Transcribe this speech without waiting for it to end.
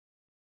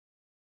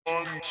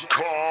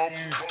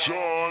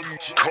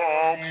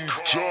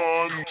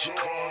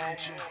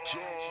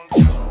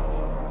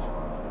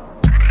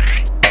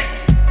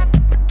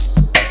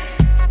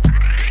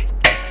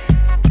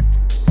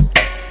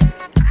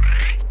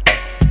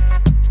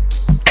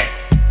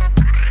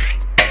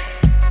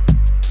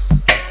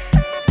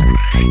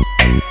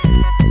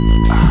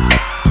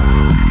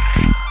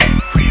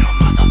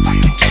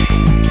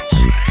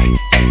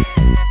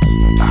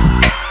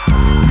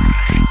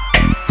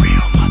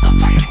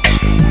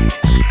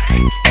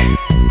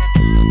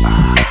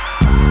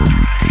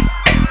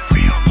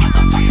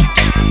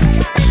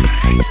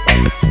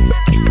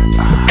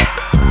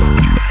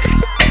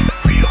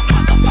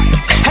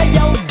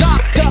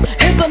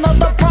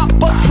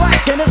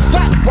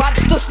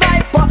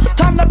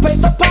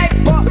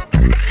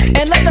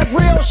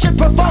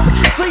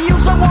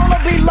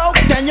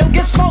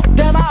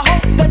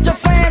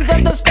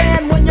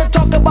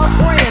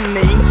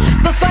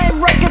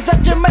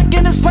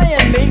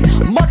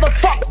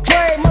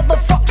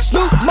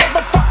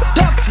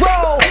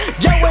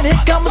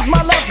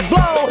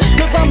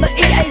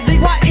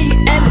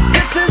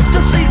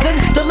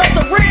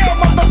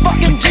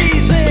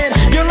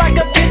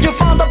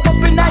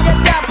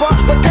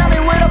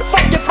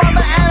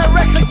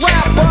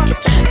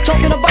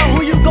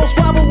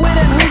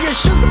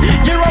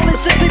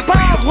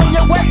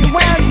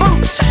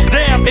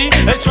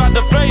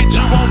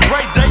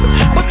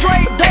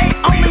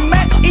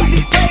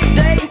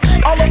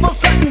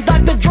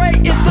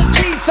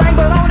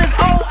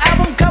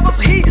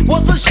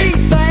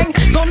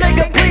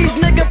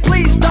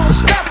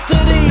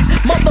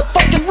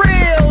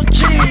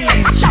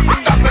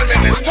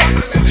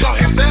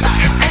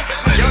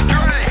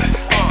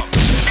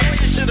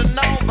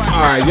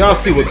Y'all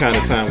see what kind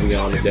of time we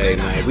on today,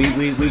 man.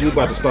 We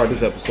about to start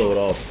this episode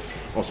off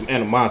on some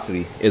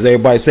animosity. As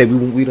everybody say, we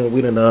on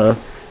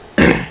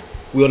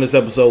this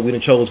episode, we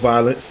done chose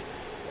violence.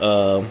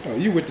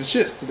 You with the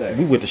shits today.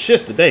 We with the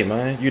shits today,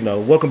 man. You know,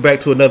 welcome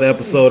back to another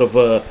episode of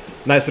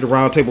Knights of the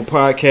Round Table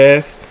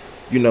podcast.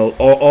 You know,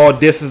 all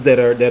disses that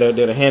are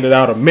handed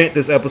out are meant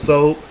this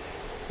episode.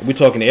 We're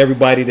talking to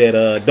everybody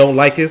that don't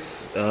like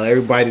us,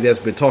 everybody that's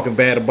been talking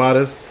bad about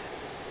us.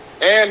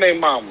 And they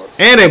mama.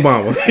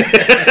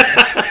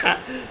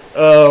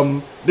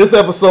 This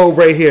episode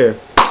right here,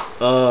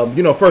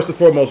 first and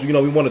foremost, we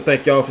want to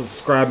thank y'all for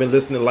subscribing,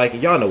 listening,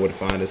 liking. Y'all know where to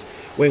find us.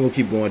 We ain't gonna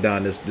keep going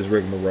down this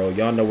rigmarole.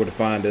 Y'all know where to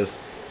find us.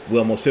 We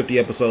almost 50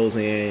 episodes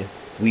in.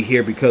 We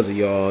here because of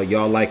y'all.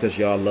 Y'all like us.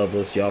 Y'all love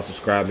us. Y'all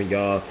subscribing.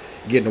 Y'all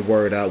getting the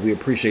word out. We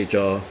appreciate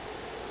y'all.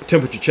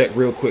 Temperature check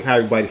real quick. How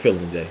everybody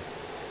feeling today?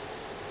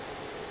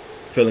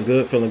 Feeling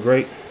good? Feeling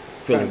great?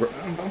 I'm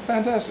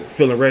fantastic.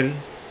 Feeling ready?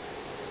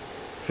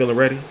 Feeling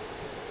ready?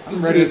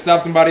 I'm ready to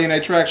stop somebody in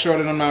their track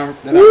shorter than I'm.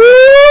 Woo!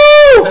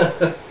 All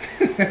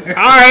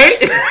right.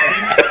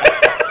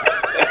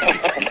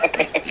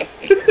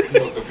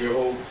 Fuck up your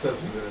whole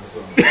perception of that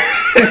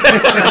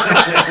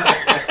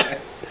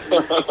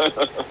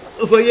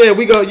song. So yeah,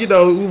 we go.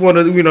 We want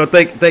to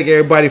thank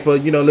everybody for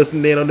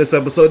listening in on this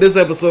episode. This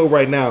episode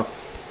right now,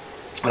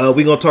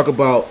 we gonna talk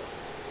about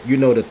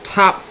the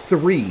top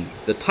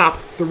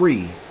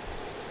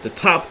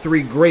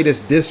three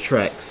greatest diss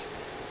tracks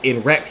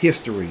in rap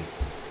history.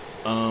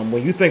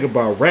 When you think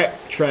about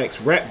rap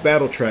tracks, rap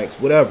battle tracks,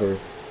 whatever,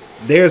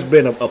 there's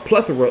been a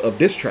plethora of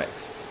diss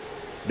tracks.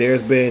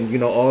 There's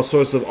been, all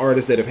sorts of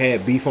artists that have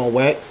had beef on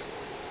wax.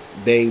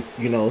 They've,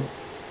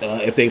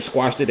 if they've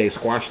squashed it, they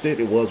squashed it.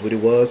 It was what it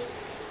was.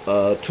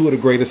 Two of the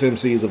greatest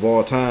MCs of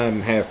all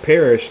time have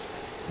perished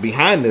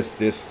behind this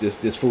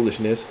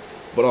foolishness.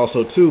 But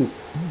also, too,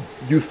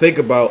 you think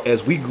about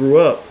as we grew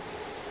up,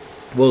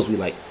 what was we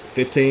like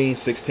 15,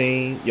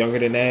 16, younger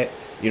than that?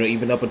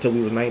 Even up until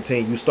we was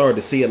 19, you started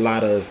to see a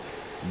lot of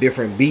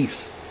different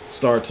beefs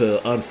start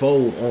to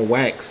unfold on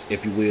wax,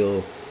 if you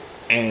will.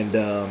 And,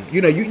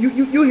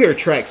 you hear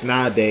tracks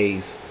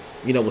nowadays,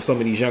 with some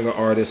of these younger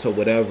artists or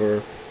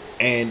whatever.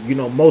 And,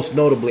 most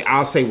notably,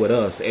 I'll say with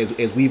us,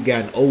 as we've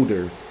gotten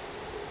older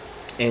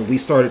and we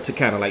started to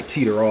kind of like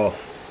teeter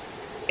off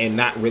and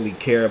not really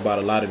care about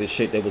a lot of the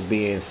shit that was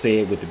being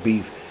said with the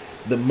beef,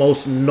 the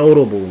most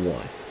notable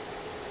one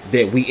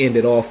that we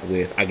ended off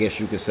with, I guess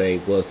you could say,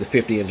 was the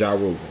 50 and Ja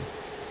Rule.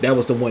 That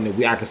was the one that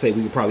I could say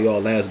we probably all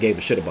last gave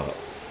a shit about.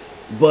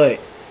 But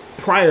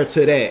prior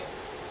to that,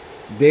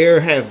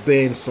 there have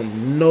been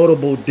some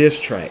notable diss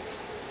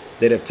tracks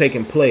that have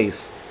taken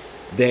place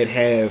that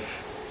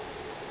have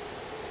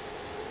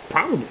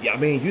probably,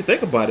 you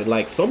think about it,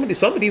 like some of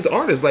these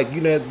artists, like,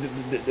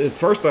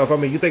 first off,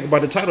 you think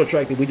about the title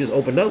track that we just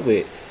opened up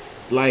with.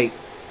 Like,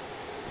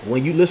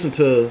 when you listen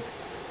to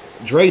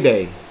Dre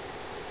Day,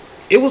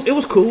 it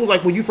was cool.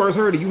 Like, when you first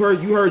heard it, you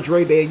heard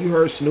Dre Day, you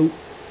heard Snoop,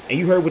 and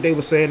you heard what they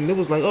were saying, and it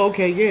was like, oh,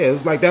 okay, yeah. It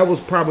was like, that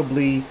was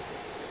probably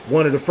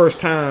one of the first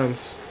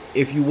times,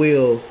 if you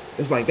will,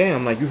 it's like,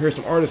 damn, like, you hear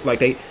some artists, like,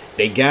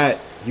 they got,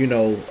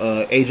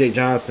 AJ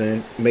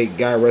Johnson, may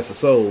God rest his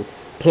soul,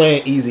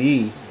 playing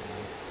Eazy-E,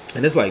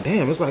 and it's like,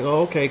 damn, it's like,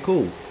 oh, okay,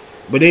 cool.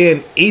 But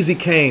then Eazy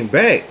came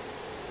back,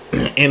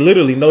 and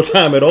literally no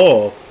time at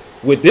all,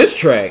 with this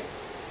track,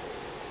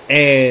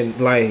 and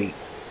like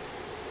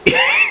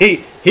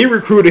he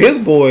recruited his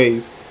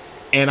boys,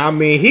 and I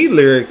mean he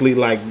lyrically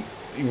like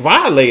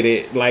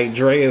violated like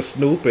Dre and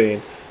Snoop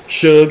and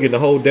Suge and the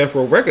whole Death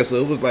Row record. So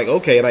it was like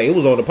okay, like it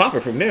was on the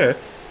popping from there.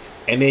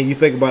 And then you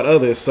think about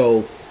others.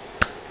 So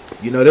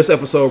this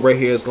episode right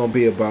here is gonna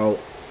be about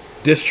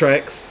diss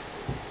tracks,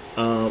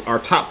 our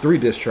top 3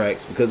 diss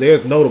tracks, because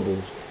there's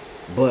notables,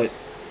 but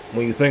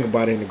when you think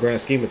about it in the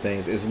grand scheme of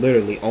things, it's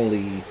literally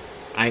only,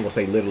 I ain't gonna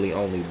say literally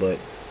only, but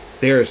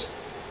there's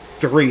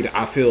 3 that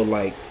I feel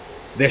like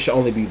there should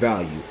only be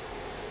value.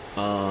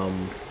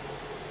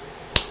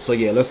 So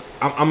yeah,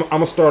 I'm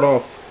gonna start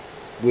off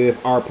with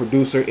our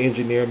producer,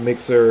 engineer,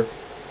 mixer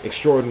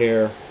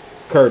extraordinaire,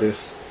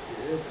 Curtis.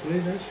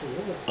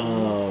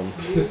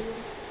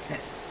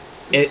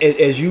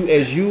 As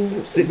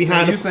you sit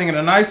behind you singing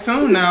a nice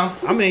tune now.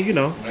 I mean,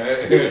 Yeah,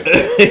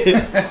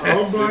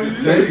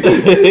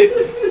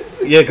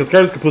 yeah, because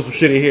Curtis could put some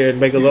shit in here and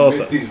make us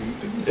also.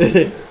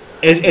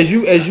 as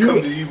you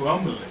come to you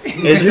humbly.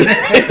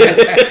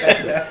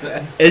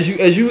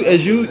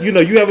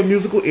 You have a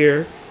musical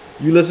ear.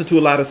 You listen to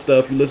a lot of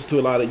stuff. You listen to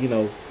a lot of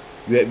you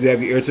have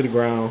your ear to the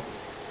ground.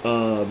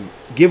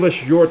 Give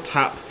us your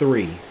top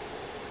 3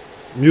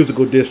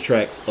 musical diss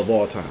tracks of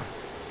all time.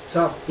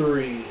 Top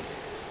 3.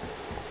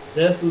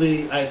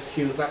 Definitely Ice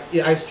Cube.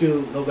 Ice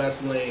Cube, No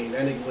Vaseline.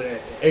 That nigga went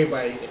at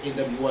everybody at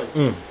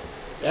NWA.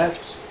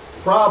 That's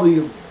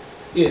probably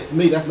it. For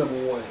me, that's number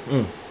 1.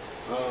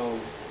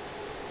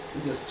 He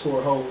just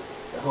tore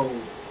the whole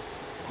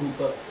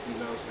group up.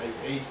 It's like,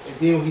 and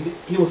then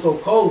he was so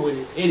cold with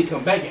it, and he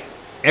come back at him.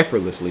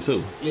 Effortlessly,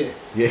 too. Yeah.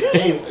 Yeah.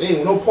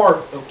 Ain't no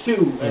part of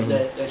Cube at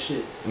that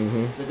shit.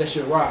 That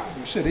shit ride.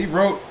 Shit, he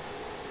wrote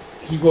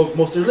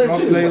most of their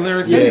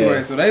lyrics.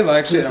 Anyway, so they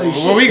like shit.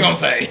 What we gonna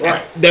say?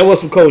 Right. That was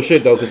some cold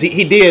shit though, because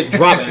he did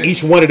drop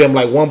each one of them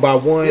like one by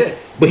one,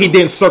 but he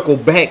didn't circle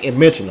back and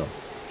mention them.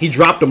 He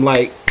dropped them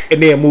like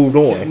and then moved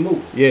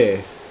on.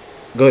 Yeah.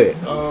 Go ahead.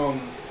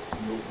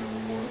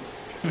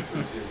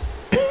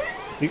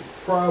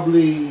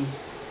 Probably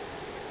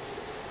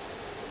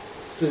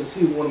since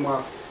he was one of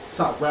my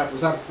top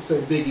rappers, I would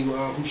say Biggie.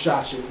 Who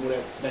shot you when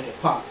back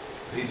at Pop?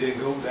 He didn't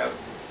go that.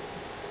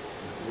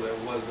 That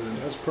wasn't.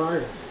 That's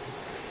prior.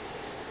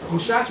 Who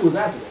shot you was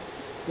after that.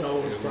 No,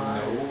 it was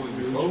prior. No, it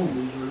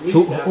was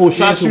before. Who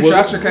shot you? Who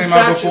shot you came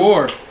out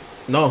before.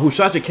 No, Who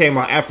Shot You came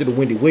out after the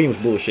Wendy Williams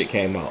bullshit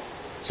came out.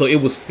 So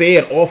it was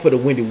fed off of the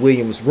Wendy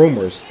Williams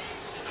rumors.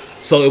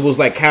 So it was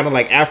like kind of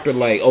like after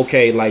like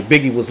okay, like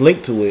Biggie was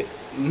linked to it.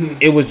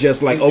 It was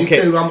just like okay. He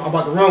said I'm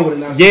about to run with it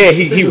now. Yeah,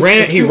 he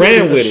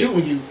ran with it.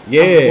 Shooting you,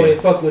 yeah, I'm gonna go ahead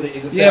and fuck with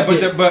it. Yeah,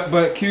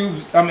 but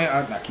Cube's, I mean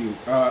not Cube.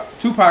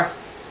 Tupac's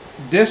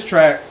diss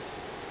track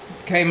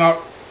came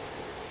out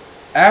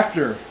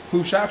after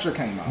Who Shot You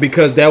came out.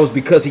 Because that was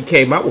because he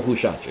came out with Who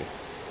Shot You.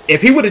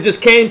 If he would have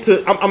just came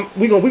to,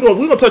 we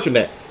gonna touch on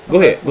that.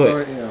 Go ahead.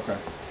 Yeah, okay.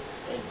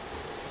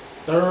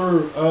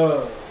 Third,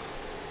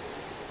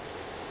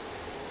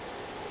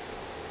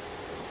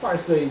 probably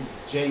say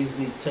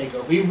Jay-Z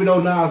Takeover. Even though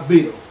Nas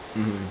beat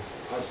him,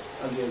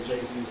 I give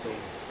Jay-Z some.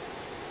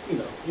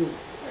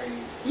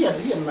 He had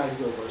a nice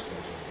little verse.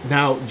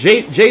 Now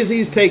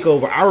Jay-Z's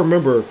Takeover. I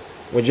remember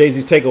when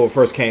Jay-Z's Takeover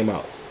first came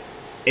out.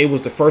 It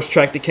was the first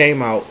track that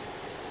came out,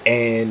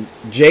 and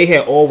Jay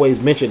had always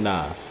mentioned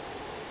Nas.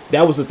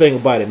 That was the thing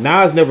about it.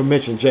 Nas never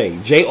mentioned Jay.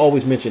 Jay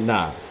always mentioned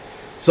Nas.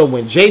 So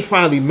when Jay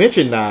finally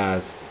mentioned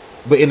Nas,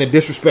 but in a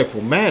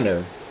disrespectful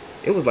manner,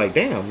 it was like,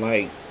 damn,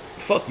 like,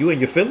 fuck you and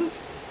your feelings.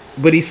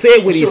 But he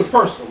said what he was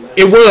personal, man.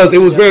 It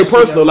was very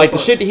personal, like the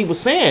shit that he was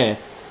saying.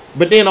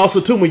 But then also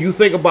too, when you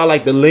think about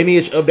like the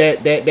lineage of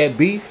that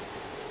beef,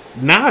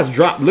 Nas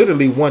dropped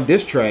literally 1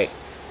 diss track.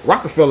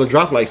 Rockefeller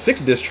dropped like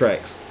 6 diss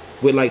tracks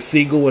with like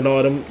Siegel and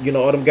all them,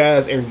 all them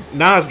guys, and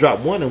Nas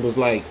dropped 1 and was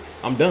like,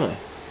 I'm done.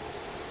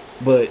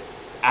 But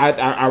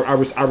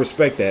I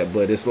respect that,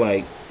 but it's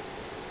like,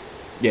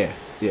 yeah.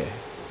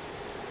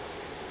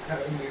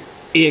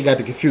 Ian got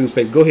the confused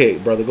face. Go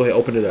ahead, brother. Go ahead,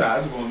 open it up.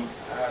 I just want to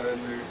hide that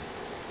nigga.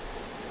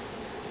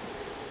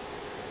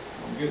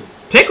 I'm good.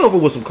 Takeover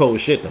was some cold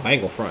shit though. I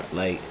ain't gonna front.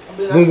 Like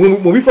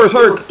when we first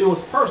heard, it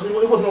was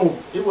personal. It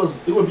was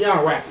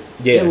beyond rapping.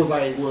 Yeah, it was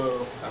like,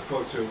 well, I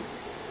fucked you.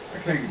 I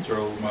can't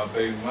control my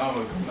baby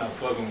mama. I'm not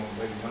fucking with my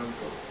baby mama.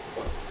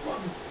 Fuck.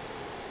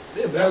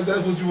 Yeah, that's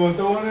what you want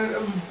to throw in there.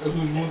 That's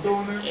what you want to throw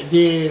in there. And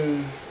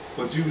then,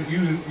 but you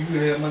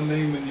have my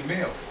name in your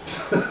mail.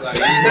 Like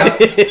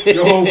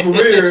your whole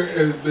career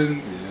has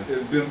been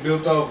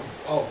built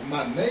off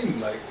my name.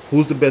 Like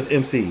who's the best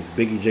MCs?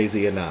 Biggie,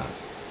 Jay-Z, and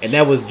Nas. And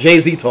that was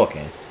Jay-Z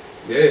talking.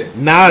 Yeah.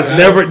 Nas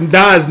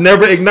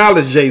never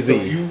acknowledged Jay-Z.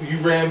 So you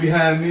ran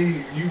behind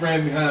me. You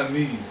ran behind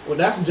me. Well,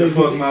 that's what to Jay-Z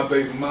fuck did. my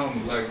baby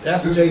mama. Like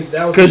that's what Jay-Z.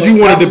 That was because you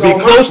wanted to be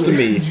close to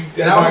me. You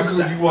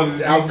wanted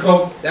to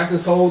be that's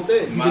his whole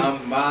thing.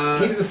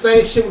 He did the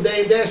same shit with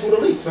Dame Dash with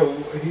Elite. So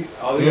he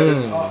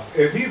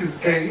if he just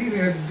can't, he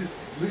didn't have to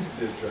release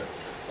this track.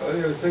 All he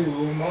had to say was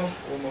what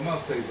my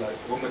mouth tastes like,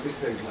 what my dick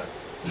tastes like.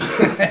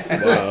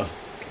 Wow.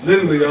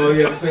 Literally, all he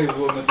had to say was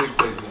what my dick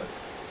tastes like.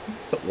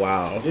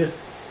 Wow. Yeah.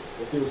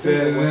 If it was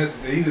thinking that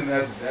way. He didn't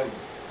have that.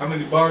 How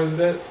many bars is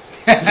that?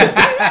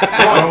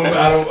 I don't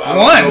One.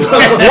 One.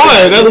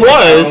 That's I one.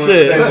 don't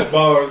Shit. understand the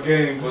bars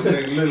game, but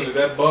nigga, literally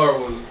that bar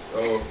was.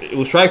 It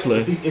was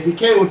trifling. If he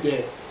came with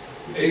that,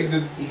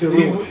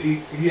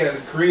 He had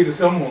to create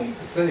someone to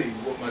say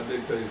what my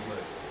dick tastes like.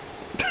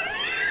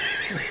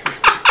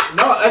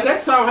 no, at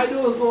that time,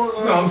 how was going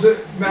on? No, I'm saying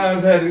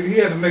Nas he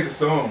had to make a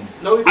song.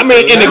 No, I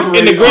mean,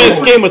 in the grand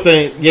scheme of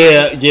things,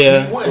 yeah.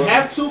 He wouldn't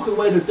have to, because the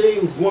way the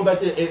thing was going back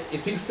there,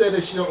 if he said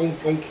that shit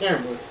on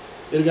camera,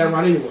 it'd got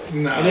around anyway.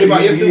 Nah, and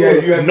everybody else you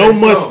had to No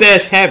make a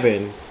mustache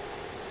having.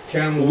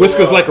 Camel,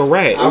 Whiskers like a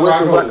rat. It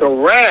was like a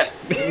rat.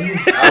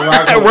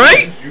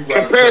 Right?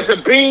 Compared to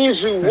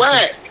beans, you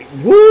whack.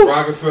 Woo.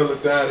 Rockefeller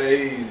died of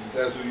AIDS.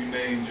 That's what you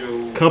named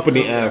your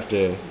Company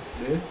after.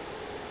 Yeah.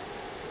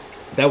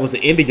 That was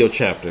the Indigo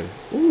chapter.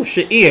 Ooh,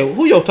 shit. Ian,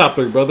 who your top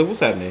 3, brother? What's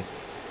happening?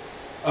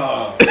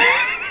 Because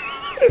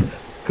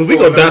we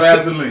go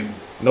dissect. Vaseline.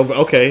 No,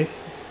 okay.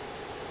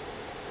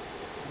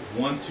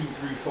 1, 2,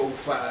 3, 4,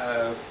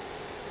 5,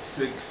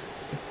 6,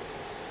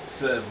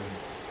 7,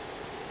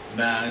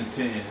 9,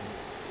 10.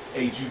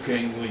 8, you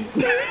can't win.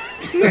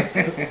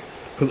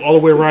 Because all the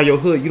way around your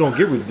hood, you don't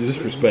get rid of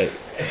disrespect.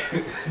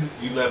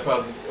 You left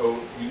out the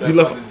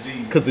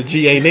G. Because the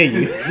G ain't in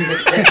you.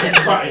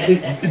 Right.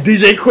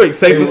 DJ Quick,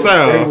 safe and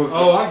sound.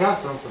 Oh, I got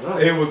something for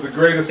that. It was the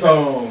greatest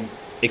song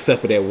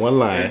Except for that one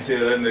line.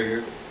 until that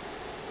nigga.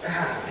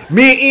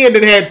 Me and Ian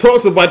done had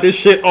talks about this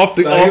shit off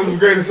the Like, it was the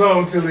greatest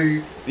song until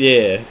he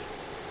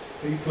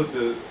put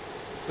the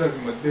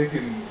sucking my dick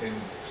and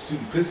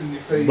shooting piss in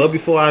your face. But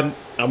before I'm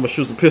gonna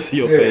shoot some piss in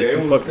your face,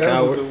 you fucking that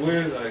coward. was the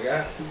weird. Like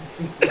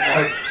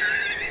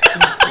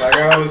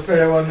I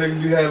understand why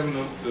niggas be having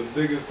the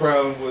biggest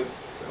problem with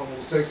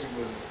homosexual,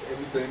 but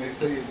everything they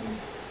say is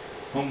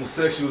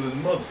homosexual is a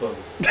motherfucker.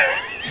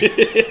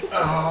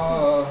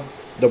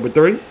 Number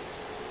 3?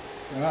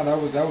 No, that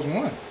was one,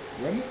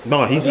 wasn't it?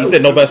 No, he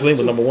said no Vaseline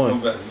was number 1. No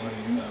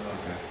Vaseline, no.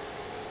 Okay.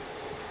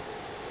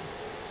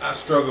 I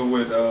struggle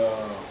with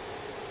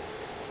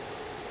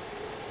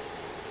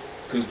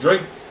because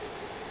Drake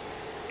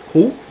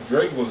Who?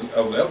 was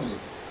that was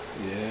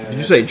Yeah. Did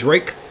you say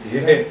Drake?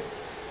 yeah.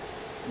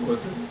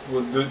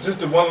 With just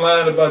the one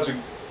line about you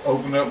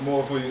open up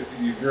more for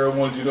your girl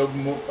wanted you to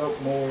open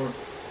up more.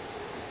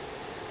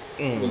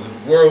 Was it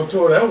World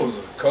Tour? That was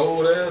a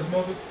cold ass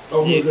mother.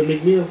 Oh, Yeah. the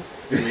McNeil?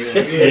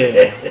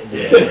 Yeah.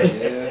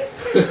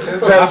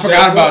 I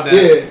forgot about that.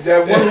 Yeah,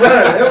 that one line.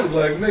 That was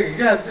like, nigga,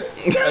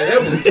 that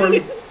was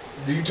perfect.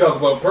 Do you talk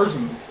about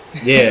personal?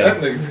 Yeah.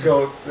 That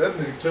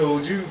nigga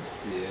told you.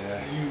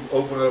 Yeah. You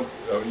open up.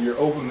 You're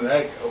open to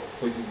act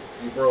for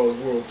your bro's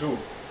World Tour.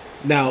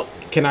 Now,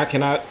 can I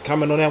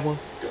comment on that one?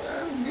 I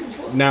don't give a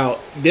fuck. Now,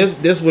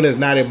 this one is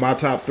not in my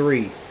top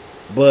 3,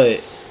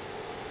 but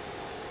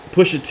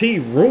Pusha T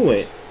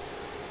ruined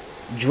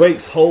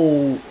Drake's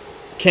whole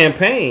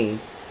campaign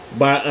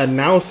by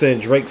announcing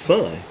Drake's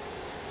son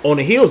on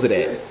the heels of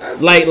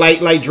that.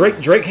 Like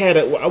Drake had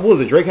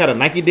Drake had a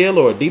Nike deal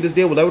or Adidas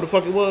deal, whatever the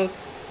fuck it was.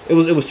 It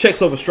was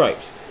checks over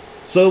stripes.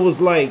 So it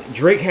was like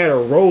Drake had a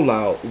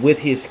rollout with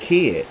his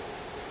kid,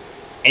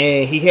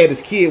 and he had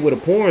his kid with a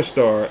porn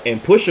star,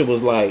 and Pusha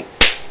was like,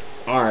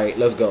 all right,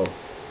 let's go.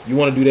 You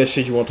want to do that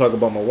shit? You want to talk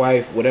about my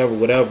wife?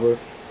 Whatever.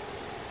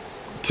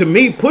 To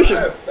me,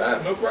 Pusha. I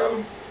have no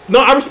problem. No,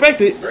 I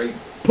respect it. Great.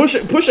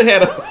 Pusha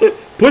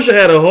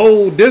had a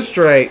whole diss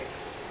track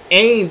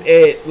aimed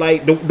at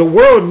like the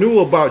world knew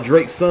about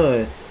Drake's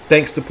son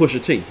thanks to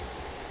Pusha T.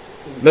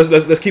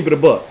 Let's keep it a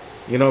buck.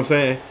 You know what I'm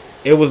saying?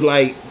 It was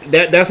like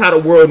that's how the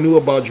world knew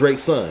about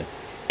Drake's son,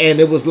 and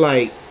it was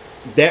like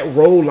that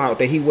rollout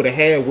that he would have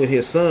had with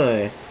his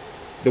son.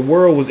 The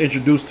world was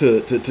introduced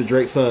to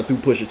Drake's son through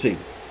Pusha T.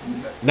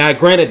 Now,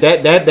 granted,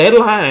 that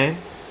line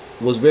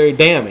was very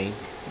damning,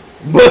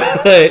 but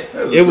That's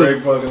a it was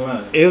great fucking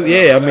line. it was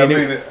yeah.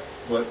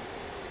 But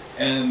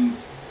and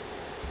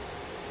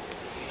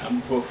I'm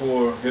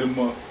before hit him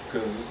up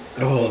because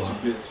Oh.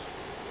 a bitch.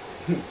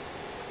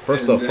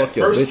 First And off, that- fuck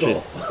your First bitch.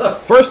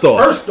 off. First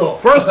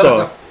off. First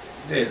off.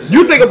 Yes.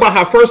 You think about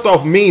how first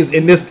off means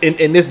in this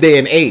day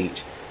and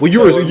age. When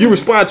you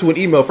respond to an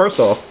email first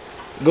off,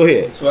 go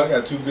ahead. So I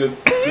got two good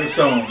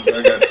songs.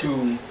 I got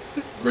 2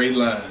 great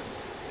lines.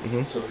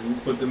 Mm-hmm. So you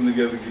put them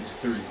together, get you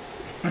 3.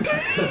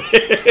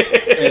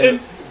 And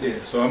yeah,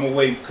 so I'm gonna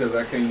wait because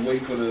I can't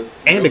wait for the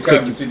And the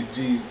Compton cookie. City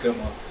G's to come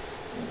out.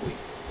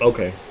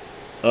 Okay.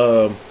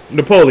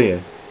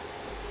 Napoleon.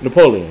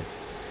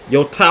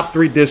 Your top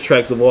 3 diss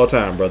tracks of all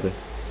time, brother.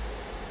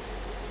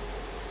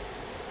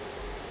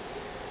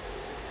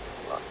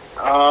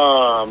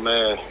 Oh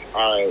man,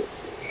 all right.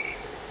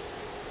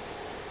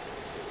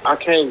 I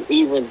can't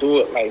even do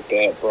it like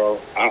that, bro.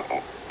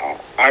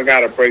 I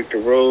gotta break the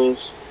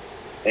rules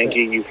and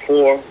give you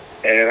 4,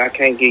 and I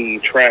can't give you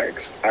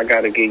tracks. I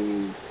gotta give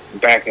you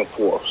back and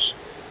forths.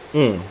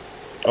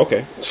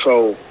 Okay.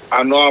 So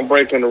I know I'm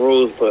breaking the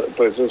rules, but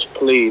just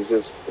please,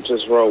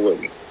 just roll with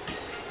me.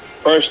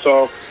 First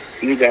off,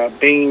 you got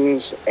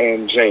Beans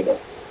and Jada.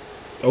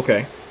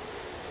 Okay.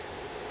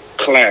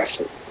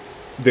 Classic.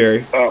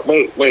 Very.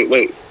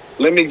 Wait.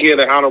 Let me get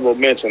an honorable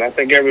mention. I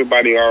think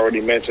everybody already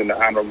mentioned the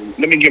honorable.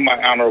 Let me get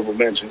my honorable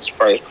mentions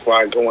first before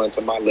I go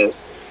into my list.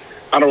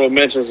 Honorable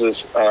mentions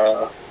is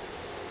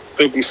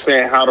 50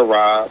 Cent, How to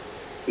Rob.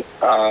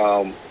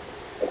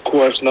 Of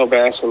course, No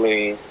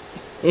Vaseline.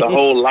 The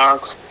whole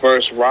Locks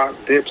versus Rock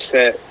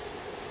Dipset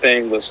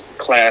thing was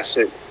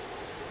classic.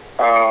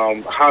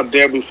 How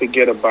dare we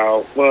forget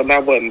about? Well,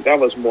 that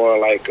was more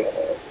like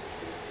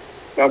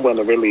that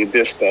wasn't really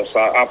this stuff. So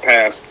I'll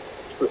pass.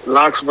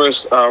 Locks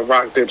versus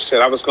Rock Dipset.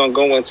 I was gonna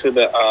go into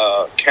the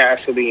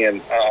Cassidy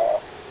and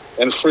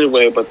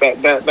Freeway, but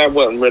that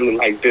wasn't really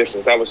like this.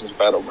 That was just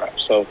battle rap.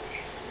 So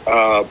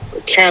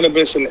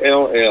Cannabis and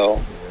LL,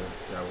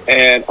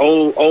 and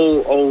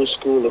old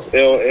school is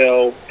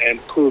LL and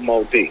Kool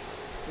Moe Dee,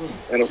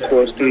 and of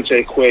course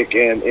DJ Quick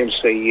and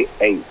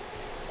MC8.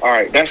 All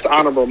right, that's the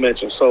honorable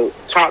mention. So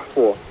top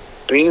 4,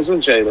 Beans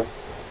and Jada.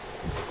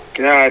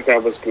 God,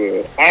 that was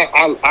good.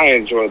 I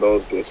enjoy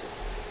those discs.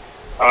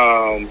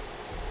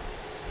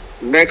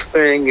 Next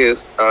thing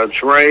is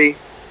Dre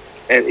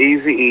and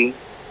Eazy-E.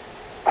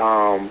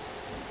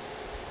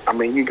 I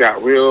mean, you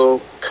got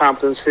real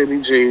Compton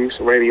City G's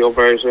radio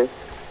version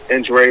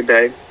and Dre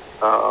Day,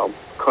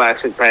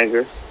 classic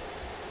bangers.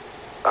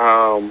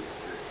 Man,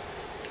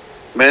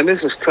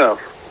 this is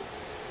tough.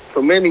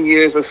 For many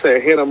years, I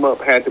said Hit 'Em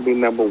Up had to be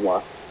number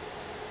 1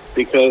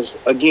 because,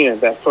 again,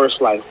 that First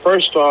Life.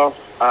 First off,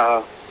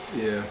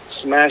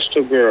 Smash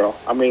to Girl.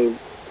 I mean,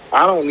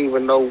 I don't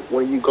even know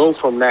where you go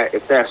from that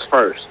if that's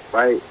first,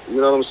 right?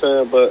 You know what I'm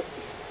saying? But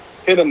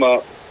Hit 'Em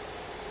Up.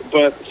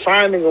 But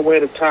finding a way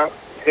to top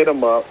Hit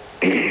 'Em Up,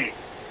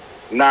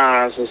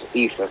 Nas is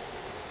Ether.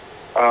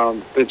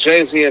 The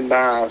Jay-Z and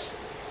Nas,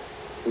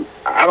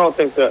 I don't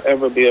think there'll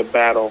ever be a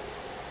battle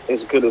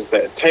as good as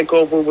that.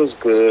 Takeover was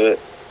good.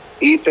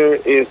 Ether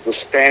is the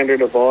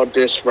standard of all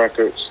diss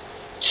records.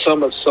 So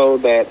much so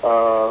that,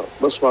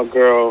 what's my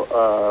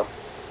girl,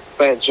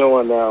 Fat Joe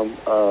and them,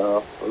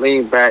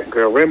 Lean Back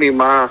Girl, Remy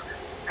Ma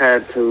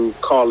had to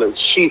call it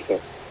Sheetha.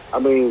 I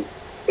mean,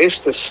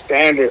 it's the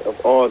standard of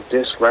all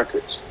diss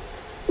records.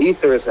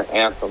 Ether is an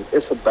anthem.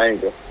 It's a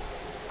banger.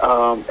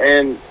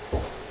 And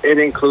it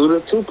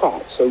included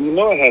Tupac, so you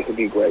know it had to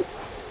be great.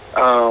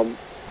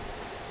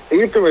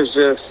 Ether is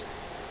just,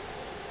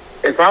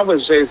 if I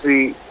was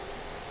Jay-Z,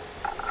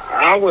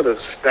 I would have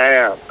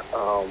stabbed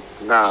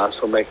Nas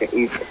for making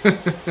Ether.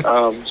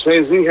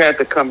 Jay-Z had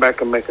to come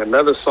back and make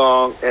another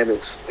song, and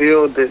it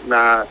still did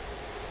not.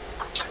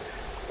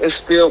 It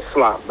still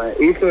flopped, man.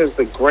 Ether is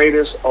the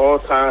greatest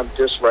all-time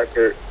diss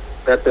record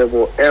that there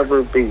will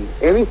ever be.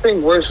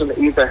 Anything worse than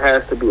Ether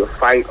has to be a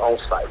fight on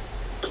site.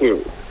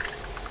 Period.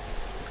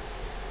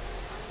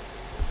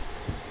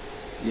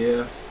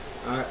 Yeah,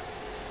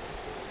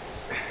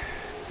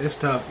 it's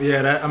tough.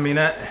 Yeah,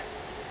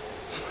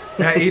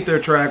 that Ether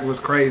track was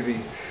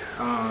crazy.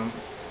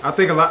 I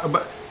think a lot,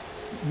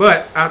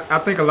 but I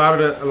think a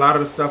lot of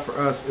the stuff for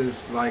us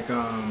is like,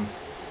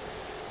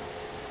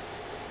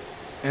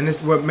 and this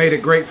is what made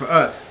it great for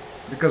us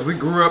because we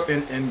grew up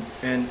and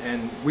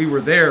we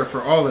were there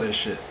for all of this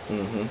shit.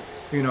 Mm-hmm.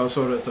 You know,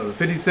 so the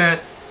 50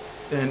 Cent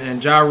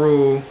and Ja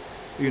Rule,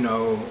 you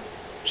know,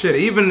 shit.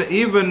 Even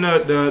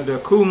the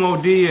Kool Moe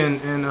Dee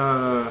and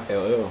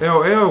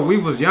LL, we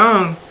was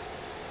young,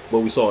 but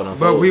we saw it unfold.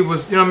 But we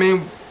was, you know what I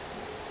mean.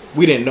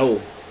 We didn't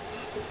know.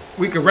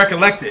 We could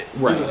recollect it.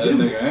 Right. That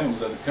nigga Ant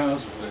was at the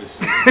concert for that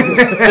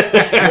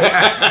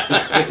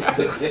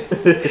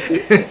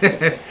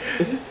shit.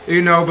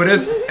 You know, but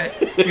it's,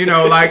 you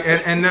know, like,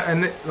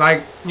 and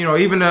like, you know,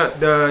 even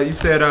the you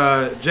said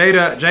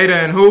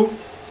Jada and who?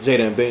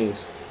 Jada and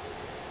Beans.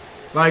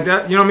 Like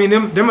that, you know what I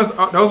mean?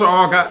 Those are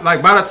all got,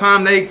 like, by the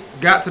time they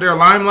got to their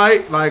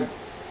limelight, like,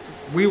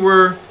 we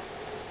were,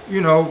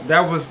 you know,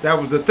 that was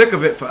the thick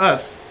of it for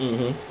us.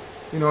 Mm-hmm.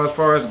 You know, as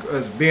far as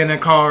being in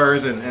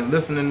cars and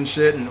listening and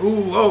shit and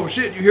oh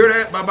shit, you hear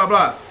that? Blah blah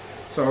blah.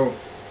 So,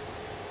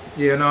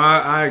 yeah, no,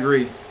 I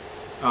agree.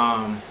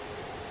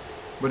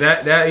 But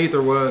that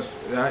Ether,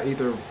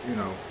 you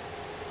know,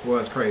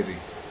 was crazy.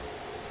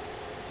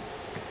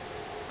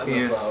 I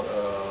know about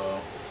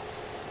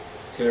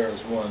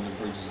KRS One, The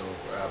Bridges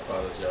Over. I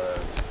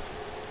apologize.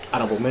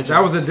 Honorable mention.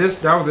 That was a diss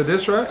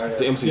track?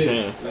 To MC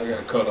Shan. I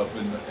got caught up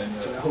in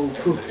the whole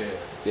crew.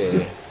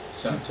 Yeah.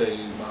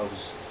 Shantae, I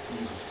was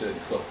using steady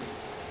fucking.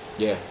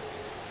 Yeah.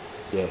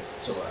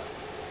 So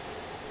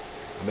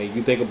I mean,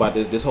 you think about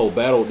this whole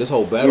battle.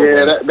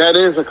 Yeah, rap, that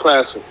is a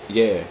classic.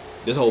 Yeah,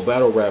 this whole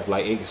battle rap,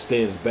 like, it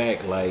extends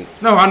back, like.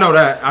 No, I know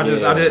that. I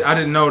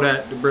didn't know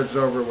that The Bridge Is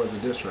Over was a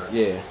diss track.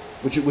 Yeah.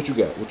 What you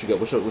got? What's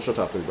your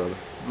top 3, brother?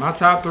 My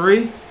top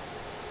 3.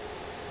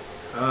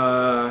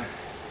 I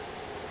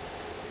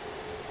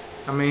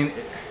mean,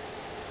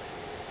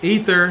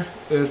 Ether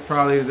is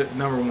probably the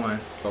number 1.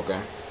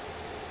 Okay.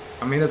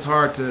 I mean, it's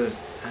hard to.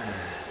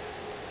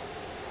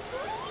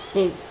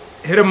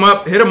 Hit 'Em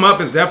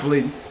Up is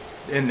definitely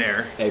in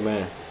there.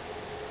 Amen.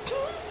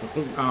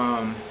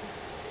 And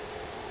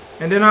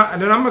then I'm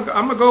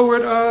gonna go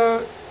with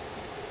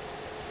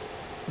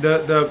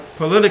the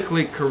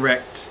politically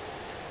correct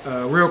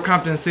Real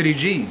Compton City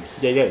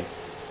G's. Yeah.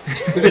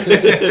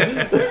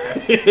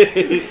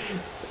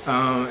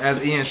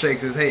 As Ian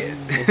shakes his head.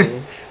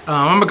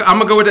 I'm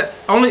gonna go with that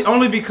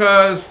only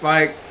because,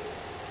 like,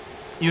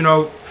 you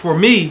know, for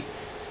me,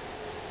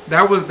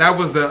 that was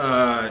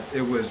the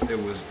it was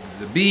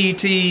the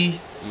BET,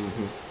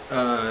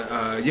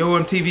 Yo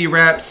MTV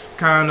Raps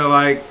kind of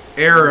like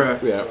era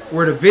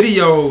where the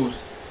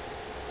videos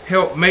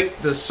helped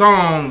make the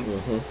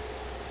song,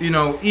 you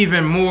know,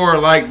 even more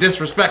like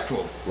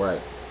disrespectful.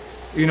 Right.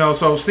 You know,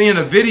 so seeing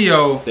a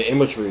video, the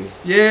imagery,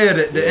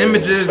 the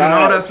images and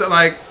all that stuff,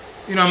 like,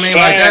 you know what I mean,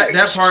 like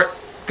that part,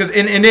 because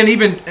and then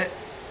even,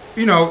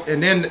 you know,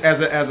 and then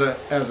as a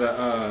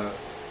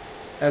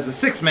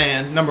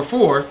 6-man, number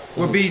 4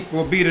 will be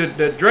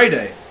the Dre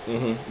Day.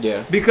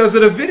 Yeah. Because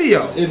of the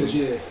video. Image,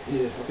 yeah.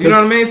 You know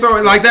what I mean?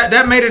 So like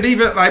that made it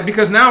even, like,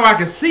 because now I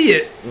can see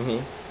it,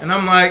 and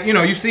I'm like, you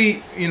know, you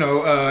see, you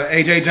know,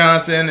 AJ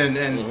Johnson and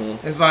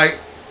it's like,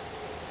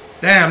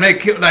 damn, they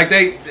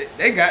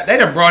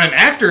done brought in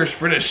actors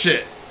for this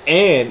shit.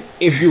 And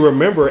if you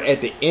remember,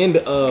 at the end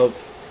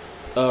of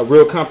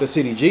Real Compton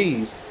City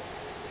G's,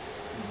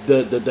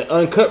 the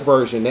uncut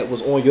version that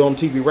was on Yo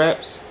MTV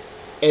Raps,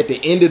 at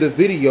the end of the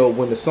video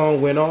when the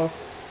song went off,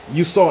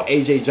 you saw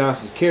AJ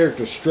Johnson's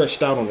character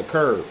stretched out on the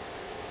curb.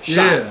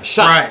 Shot.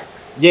 Right.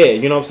 Yeah,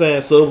 you know what I'm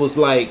saying? So it was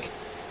like,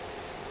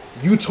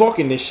 you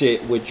talking this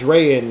shit with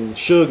Dre and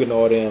Suge and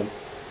all them,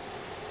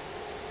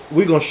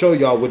 we're going to show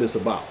y'all what it's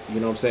about. You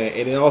know what I'm saying?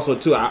 And then also,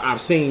 too,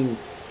 I've seen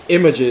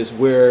images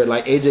where,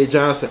 like, AJ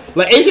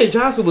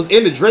Johnson was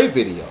in the Dre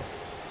video,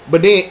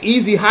 but then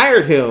Easy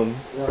hired him,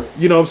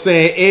 you know what I'm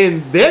saying,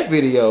 in that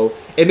video,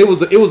 and it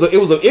was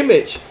an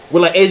image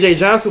where, like, AJ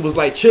Johnson was,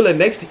 like, chilling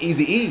next to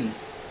Eazy-E,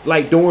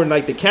 like, during,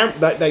 like, the camp,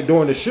 like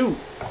during the shoot,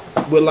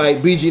 with,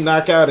 like, BG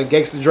Knockout and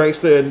Gangsta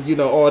Drankster and, you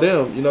know, all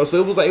them, you know. So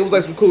it was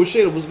like some cool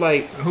shit. It was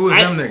like, who was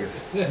them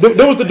niggas?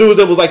 There was the dudes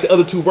that was like the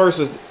other 2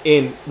 verses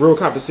in Real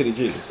Compton City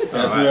G's. That's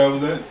where I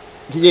was at.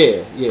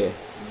 Yeah.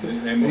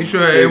 You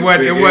sure it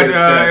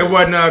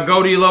wasn't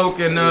Goldie Loke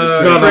and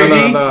No. It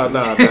wasn't.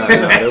 Not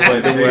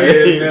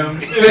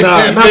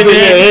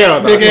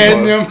Big Ed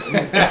and them.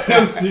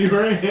 MC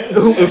Red.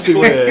 Who MC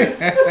Red?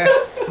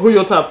 Who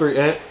your top 3,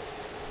 Ant?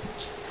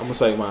 I'm gonna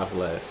say mine for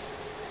last.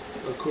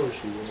 Of course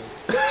you will.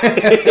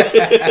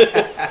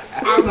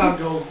 I'm not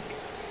going.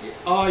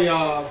 All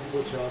y'all,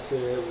 what y'all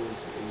said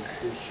was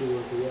true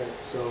and correct.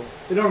 So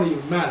it don't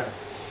even matter.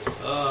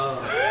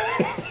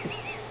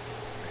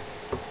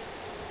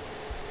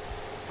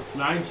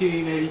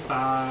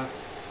 1985,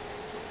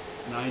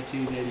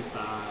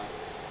 1985.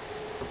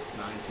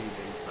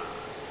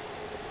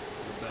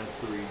 The best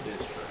 3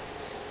 diss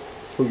tracks.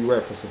 Who you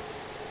referencing?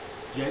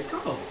 J.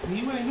 Cole.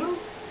 You ain't know.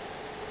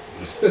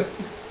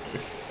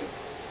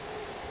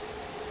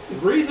 The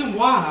reason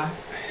why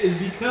is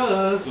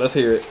because, let's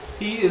hear it,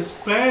 he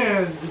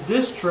expands the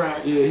diss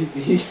track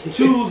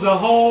to the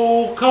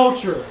whole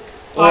culture.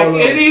 Like,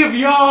 any of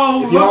y'all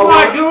who look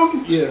like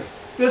him,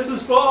 this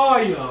is for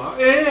all y'all.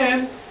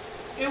 And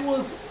it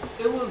was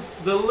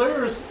the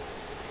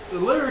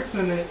lyrics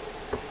in it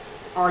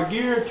are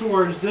geared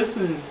towards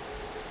dissing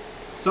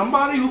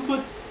somebody who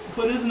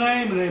put his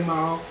name in their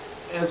mouth,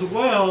 as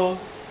well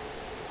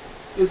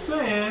as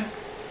saying,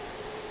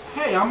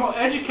 hey, I'm going to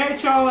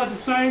educate y'all at the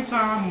same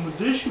time. I'm going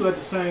to dish you at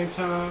the same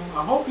time.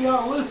 I hope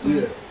y'all listen.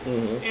 Yeah.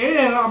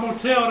 And I'm going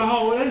to tell the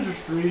whole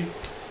industry,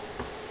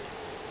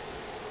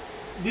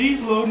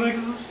 these little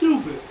niggas are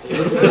stupid.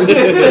 This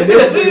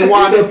is what you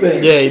wind up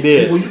at. Yeah, he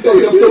did. When you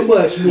fuck up so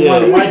much, you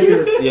wind up right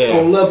here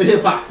on Love and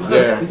Hip Hop.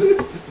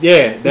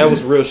 Yeah, that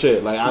was real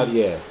shit. Like,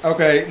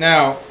 Okay,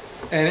 now,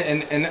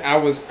 and I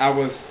was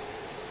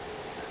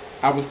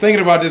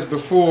thinking about this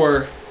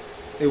before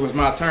it was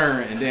my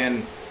turn, and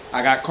then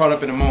I got caught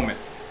up in a moment.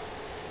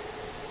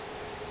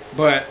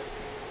 But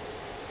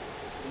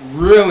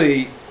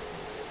really,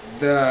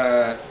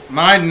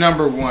 my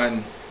number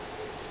 1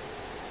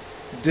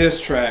 diss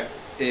track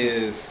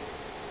is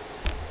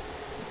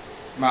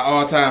my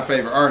all-time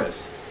favorite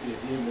artist,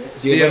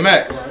 DMX.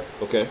 Right.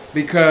 Okay.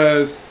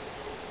 Because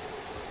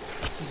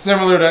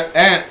similar to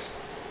Ant's,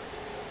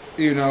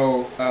 you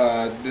know,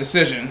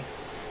 decision,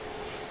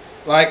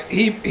 like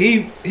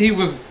he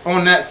was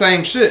on that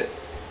same shit.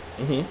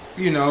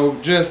 You know,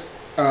 just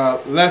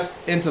less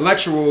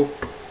intellectual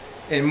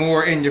and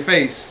more in your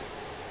face.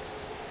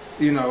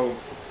 You know,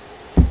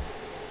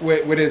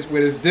 with his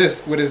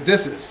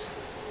disses.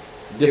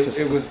 It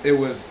was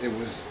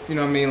you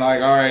know what I mean,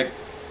 like, all right,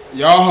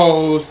 y'all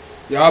hoes,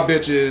 y'all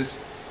bitches,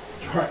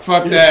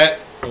 fuck that.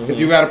 If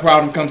you got a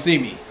problem, come see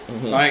me.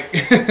 Like,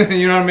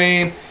 you know what I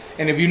mean?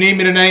 And if you need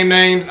me to name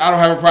names, I don't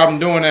have a problem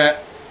doing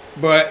that.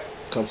 But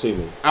come see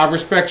me. I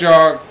respect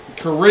y'all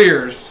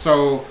careers,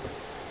 so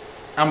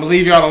I'm gonna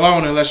leave y'all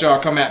alone unless y'all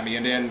come at me,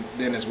 and then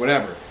it's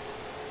whatever.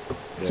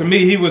 Yeah. To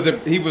me, he was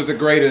the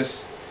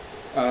greatest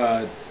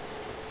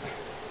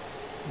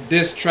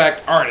diss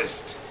track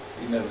artist.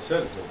 He never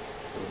said it though.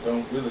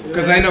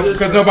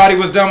 Because nobody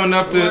was dumb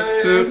enough to.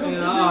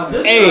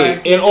 Hey,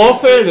 in all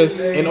fairness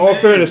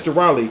to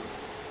Raleigh,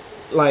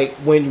 like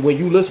when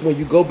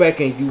you go back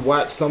and you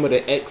watch some of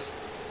the X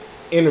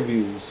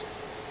interviews,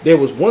 there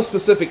was one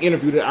specific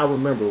interview that I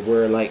remember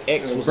where like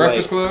X was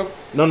Breakfast like, Club?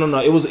 No.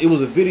 It was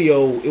a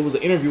video. It was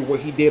an interview where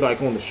he did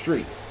like on the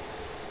street,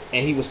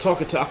 and he was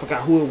talking to, I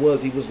forgot who it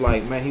was. He was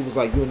like, man,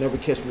 you'll never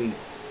catch me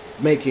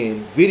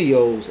making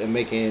videos and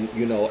making,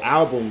 you know,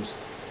 albums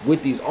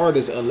with these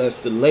artists unless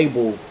the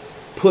label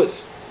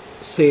puts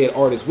said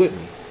artists with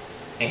me.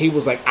 And he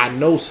was like, I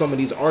know some of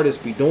these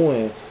artists be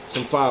doing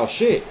some foul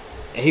shit.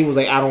 And he was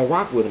like, I don't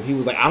rock with them. He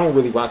was like, I don't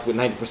really rock with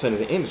 90% of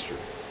the industry.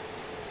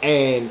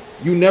 And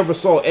you never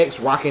saw X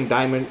rocking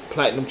diamond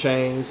platinum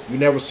chains. You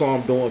never saw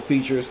him doing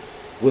features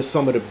with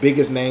some of the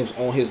biggest names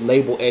on his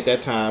label at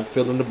that time,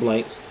 fill in the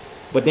blanks.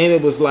 But then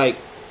it was like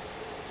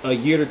a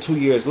year to 2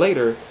 years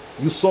later,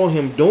 you saw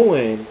him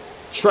doing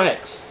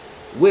tracks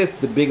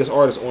with the biggest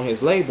artists on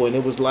his label. And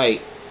it was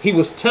like, he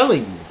was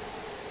telling you,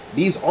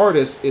 these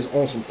artists is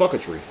on some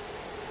fuckatry.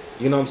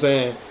 You know what I'm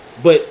saying?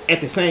 But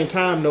at the same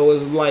time, though,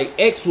 it's like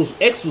X was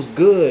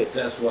good.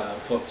 That's why I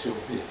fucked your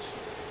bitch.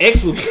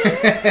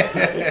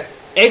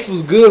 X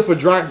was good for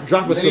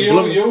dropping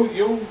subliminal. Go.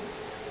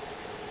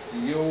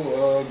 You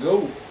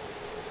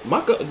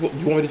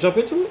want me to jump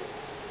into it?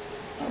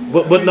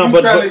 But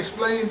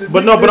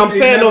I'm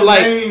saying though,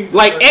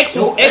 like X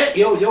was X.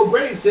 Your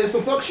brain said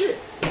some fuck shit.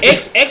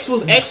 X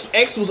was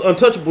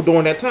untouchable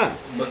during that time.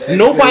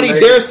 Nobody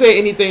dare say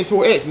anything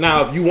toward X.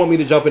 Now, if you want me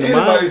to jump into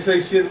mine, anybody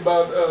say shit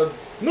about?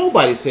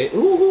 Nobody said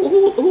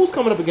who's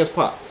coming up against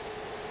Pop.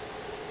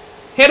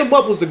 Head 'Em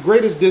Up was the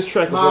greatest diss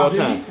track of all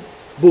time.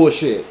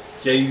 Bullshit.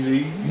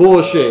 Jay-Z.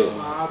 Bullshit.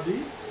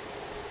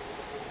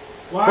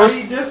 Why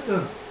he dissed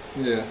him?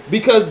 Yeah.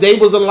 Because they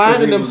was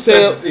aligning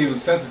themselves. He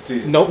was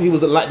sensitive. Nope, they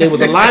was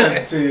aligning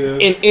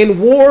in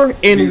war.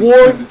 He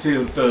was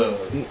sensitive thug.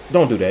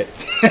 Don't do that.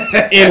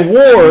 In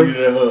war.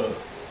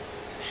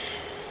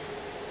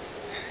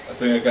 I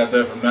think I got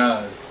that from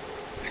Nas.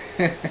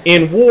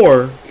 In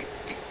war.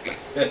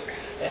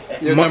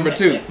 You're number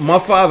 2. My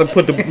father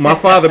put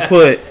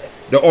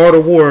the Art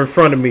of War in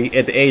front of me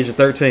at the age of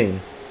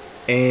 13,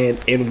 and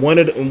in one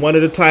of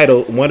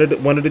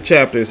the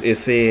chapters it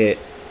said,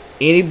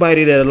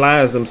 anybody that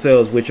aligns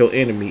themselves with your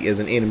enemy is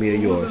an enemy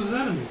of yours. Who's his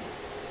enemy?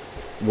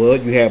 Well,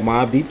 you had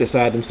Mobb Deep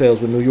decide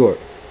themselves with New York.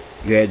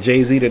 You had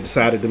Jay-Z that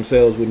decided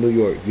themselves with New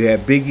York. You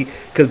had Biggie,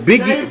 because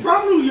Biggie ain't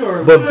from New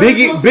York. But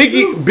Biggie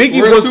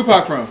Where's was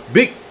Tupac from?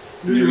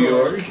 New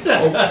York.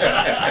 That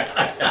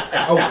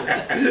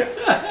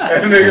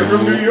nigga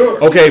from New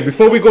York. Okay,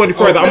 before we go any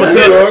further, I'm gonna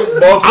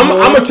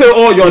tell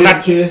all y'all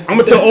not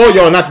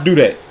to do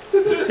that.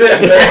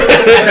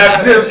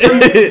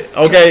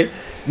 Okay,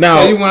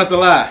 now so you want us to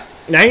lie?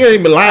 Now I ain't gonna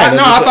even lie.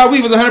 I thought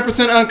we was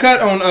 100%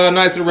 uncut on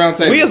Nights at the Round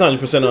Table. We is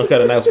 100%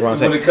 uncut on Nights at the Round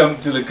Table. When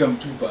it come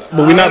Tupac.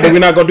 But we're not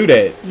gonna do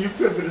that. You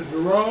pivoted the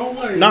wrong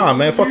way. Nah,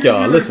 man, fuck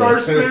y'all. Listen,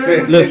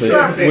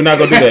 we're not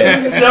gonna do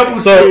that.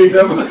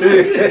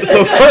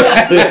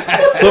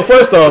 So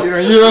first off,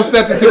 you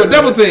stepped into a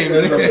double team.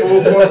 That's a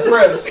full-blown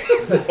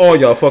press. Oh,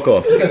 y'all fuck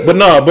off. But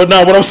no. What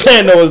I'm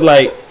saying though is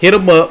like, Hit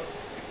 'Em Up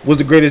was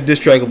the greatest diss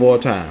track of all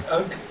time.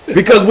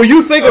 Because when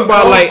you think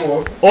about like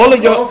all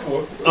of y'all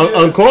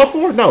uncalled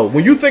for, no.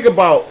 When you think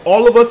about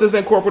all of us that's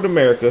in corporate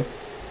America,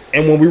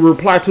 and when we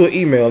reply to an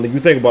email, and you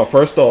think about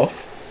first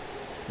off,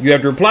 you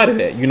have to reply to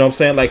that. You know what I'm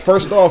saying? Like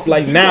first off,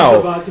 like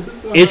now,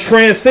 it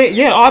transcends.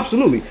 Yeah,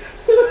 absolutely.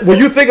 When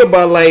you think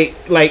about like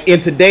in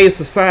today's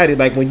society,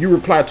 like when you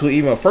reply to an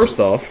email, first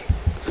off,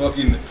 fuck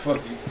your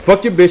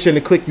bitch and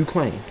the click you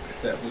claim.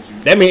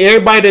 That means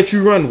everybody that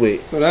you run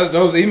with. So that's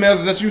those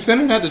emails that you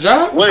sending at the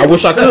job? Wait, I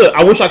wish I could,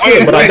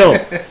 but I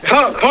don't.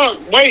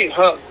 Wait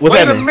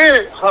a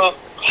minute,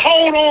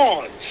 hold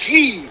on.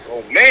 Jeez,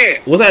 oh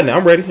man. What's happening?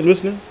 I'm ready. I'm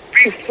listening.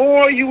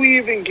 Before you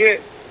even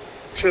get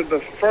to the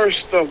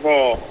first of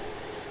all,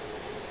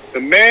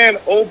 the man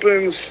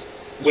opens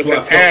with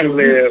an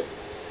ad-lib.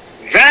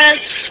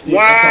 That's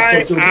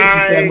why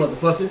I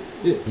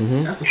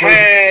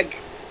had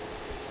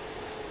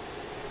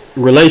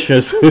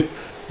relations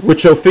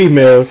with your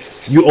female,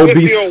 you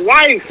obese your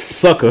wife.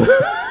 Sucker.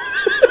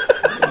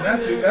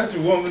 That's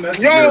your woman. That's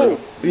your girl.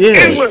 Yeah.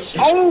 It was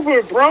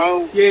over,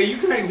 bro. Yeah, you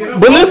couldn't get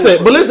up.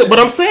 But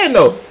I'm saying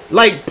though,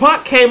 like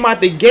Pac came out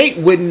the gate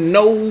with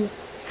no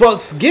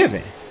fucks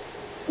given.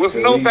 With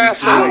no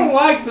Vaseline. I don't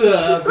like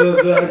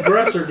the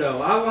aggressor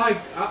though. I like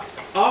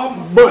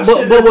but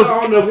was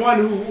on the one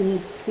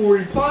who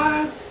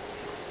replies.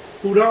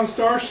 Who don't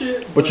start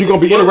shit? But you're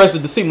gonna be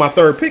interested to see my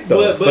third pick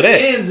though. But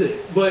ends it.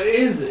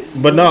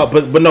 But no,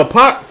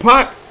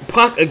 Pac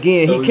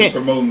again. So he can't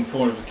promoting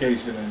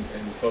fornication and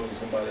fucking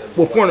somebody else.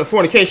 Well,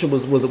 fornication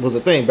was a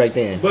thing back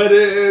then. But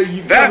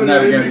you covered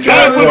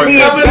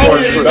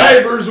your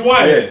neighbor's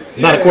wife.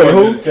 Yeah. Not according to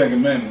who? The 10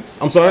 Commandments.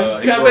 I'm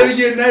sorry. Covered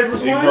your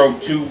neighbor's wife. He broke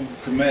 2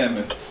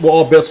 commandments. Well,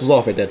 all bets was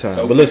off at that time.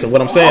 Okay. But listen,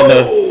 what I'm saying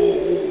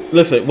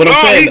I'm saying.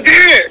 He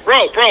did,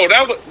 bro.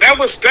 That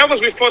was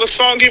before the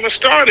song even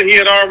started. He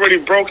had already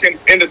broken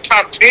in the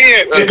top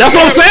 10. That's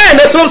what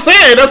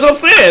I'm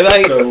saying.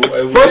 Like,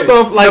 first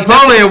off, like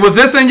Napoleon, was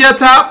this in your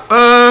top?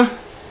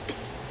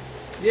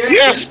 Yeah,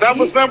 Yes, that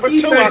was number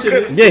He 2. mentioned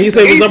it. Yeah, he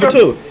said it was number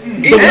 2.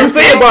 So when you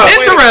think about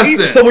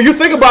Interesting. So when you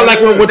think about like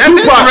when That's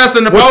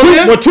interesting, Tupac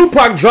Napoleon. when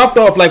Tupac dropped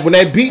off, like when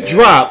that beat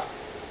dropped,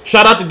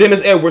 shout out to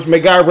Dennis Edwards, may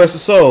God rest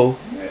his soul.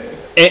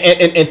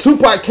 And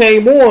Tupac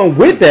came on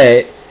with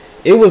that.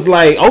 It was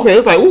like, okay,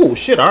 it's like, ooh,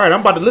 shit, all right, I'm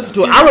about to listen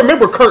to it. I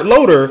remember Kurt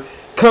Loder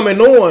coming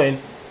on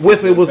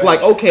with it. Was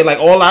like, okay, like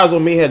All Eyes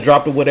on Me had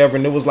dropped or whatever,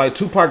 and it was like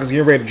Tupac is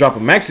getting ready to drop a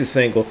maxi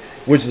single,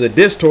 which is a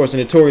diss towards the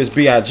Notorious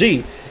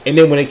B.I.G. And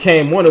then when it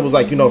came on, it was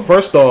like, you know,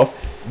 first off,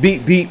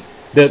 beat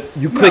the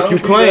you click you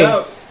claim.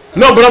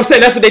 No, but I'm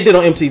saying that's what they did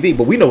on MTV,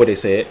 but we know what they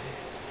said.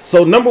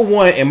 So number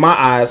 1 in my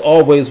eyes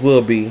always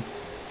will be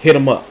Hit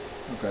 'Em Up.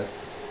 Okay.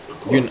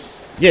 You know,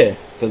 yeah,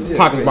 because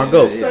Pac is my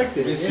goat.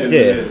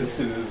 Yeah.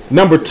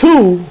 Number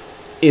 2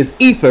 is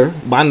Ether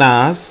by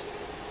Nas,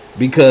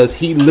 because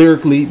he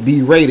lyrically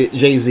berated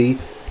Jay-Z,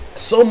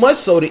 so much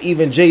so that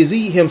even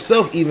Jay-Z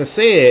himself even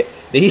said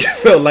that he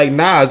felt like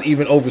Nas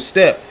even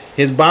overstepped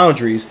his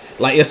boundaries.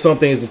 Like, it's some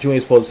things that you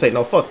ain't supposed to say.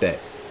 No, fuck that.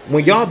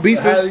 When y'all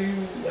beefing, How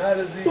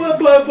does he?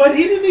 But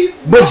he didn't even.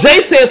 but Jay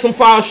said some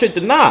foul shit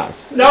to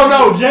Nas.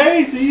 No,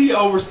 Jay-Z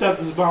overstepped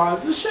his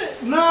bounds. The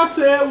shit Nas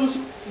said was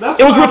that's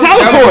It was why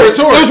retaliatory. It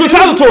was It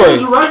retaliatory.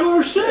 was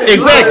regular shit.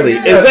 Exactly,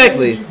 Like,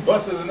 exactly. You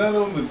busted another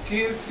on the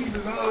kids' seat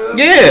and all that.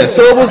 Yeah,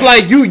 so it was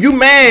like you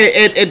mad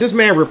at this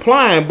man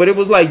replying, but it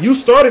was like you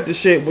started the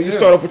shit when you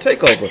started for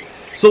Takeover.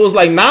 So it was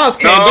like Nas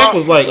came back,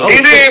 was like, oh he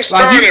shit. didn't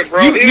start Like, it,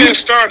 bro. He didn't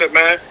start it,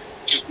 man.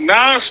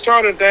 Nas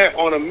started that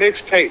on a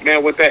mixtape,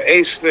 man, with that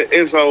Ace the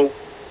Izzo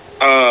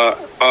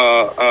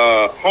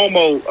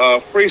homo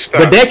freestyle.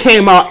 But that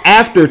came out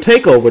after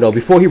Takeover though,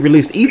 before he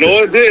released Ether.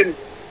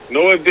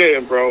 No, it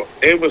didn't, bro.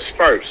 It was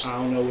first. I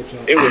don't know what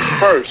y'all. It was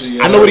first.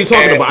 I know what he's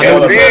talking about. I know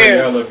what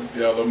he's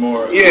Y'all are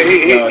more.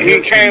 Yeah,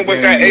 he came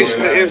with that Ace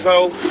the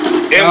Izzo.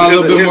 A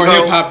little bit more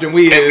hip hop than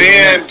we is. And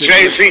then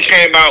Jay-Z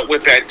came out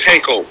with that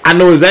Takeover. I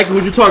know exactly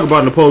what you're talking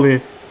about,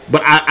 Napoleon.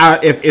 But I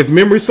if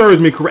memory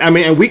serves me correct, I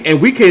mean, and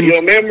we can.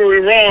 Your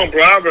memory wrong,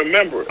 bro. I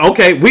remember it.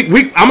 Okay,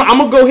 I'm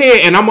gonna go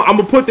ahead and I'm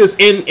gonna put this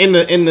in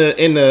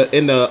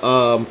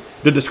the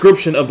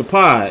description of the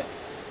pod,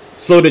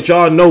 so that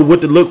y'all know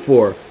what to look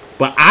for.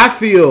 But I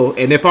feel,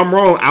 and if I'm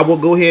wrong, I will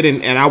go ahead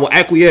and I will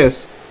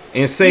acquiesce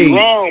and say You're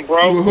wrong,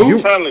 bro. Who? I'm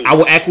telling you. I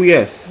will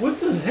acquiesce. What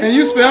the hell? Can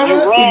you spell You're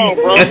that? wrong,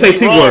 bro. SAT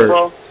You're wrong, word.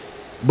 bro.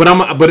 But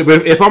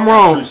if I'm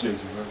wrong, Appreciate you,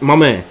 bro. my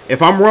man,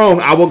 if I'm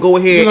wrong, I will go You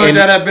ahead learned and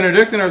that at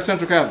Benedictine or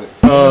Central Catholic?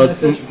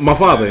 my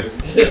father. But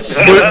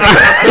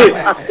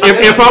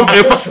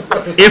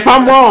if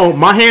I'm wrong,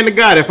 my hand to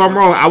God, if I'm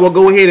wrong, I will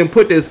go ahead and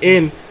put this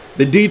in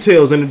the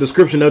details in the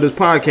description of this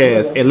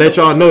podcast and let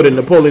y'all know that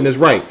Napoleon is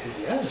right.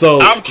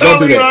 So I'm don't telling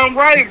do you, that. I'm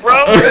right,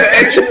 bro.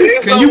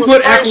 Can you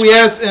put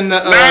acquiesce in the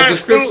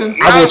description?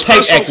 I will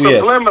take some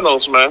acquiesce.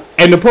 subliminals, man.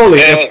 And Napoleon,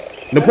 Yeah.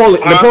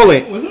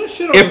 Napoleon, Was that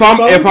shit on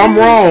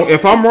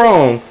if I'm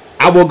wrong,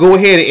 I will go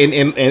ahead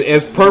and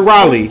as per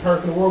Raleigh,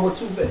 Perfect World War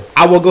II vet.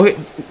 I will go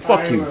ahead.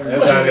 Fuck you.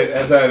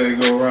 That's how they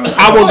go around.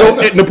 I will go,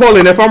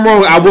 Napoleon. If I'm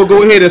wrong, I will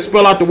go ahead and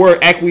spell out the word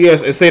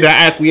acquiesce and say that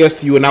I acquiesced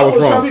to you and I was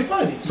trying to be wrong.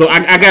 funny. So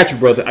I got you,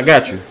 brother. I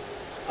got you.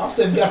 I'm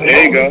saying got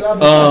There you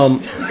go.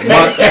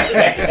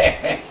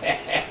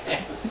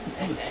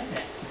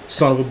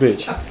 Son of a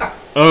bitch.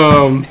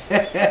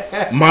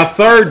 My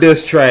third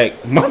diss track,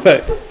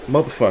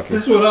 motherfucker.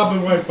 This is what I've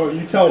been waiting for.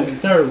 You told me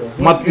third one.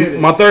 Let's get it.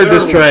 My third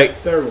diss track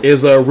Third one.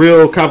 is a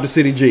real Compton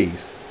City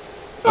G's.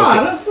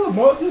 Nah, that's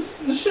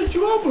the shit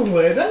you open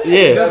with. That ain't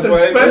Yeah. nothing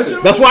That's why it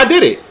special. That's why I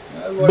did it.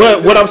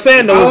 But what I'm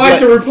saying though I is like like,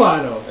 the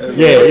reply though.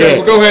 yeah.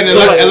 Well, go ahead and So,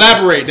 like-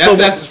 elaborate. so-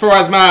 That's as far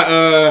as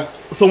my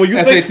So when you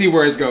SAT think,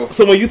 words go.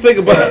 so when you think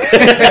about,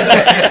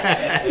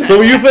 so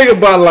when you think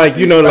about like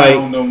you know like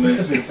Expound on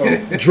that shit,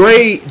 folks.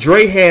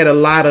 Dre had a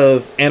lot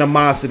of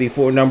animosity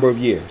for a number of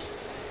years,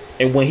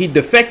 and when he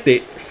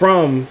defected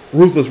from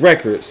Ruthless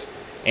Records,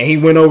 and he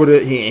went over to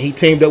he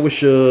teamed up with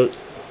Suge,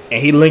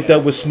 and he linked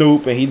up with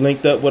Snoop, and he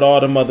linked up with all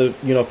them other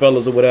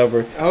fellas or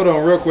whatever. Hold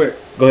on, real quick.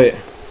 Go ahead.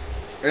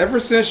 Ever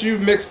since you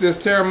mixed this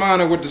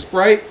Terramana with the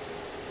Sprite,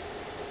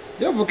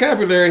 your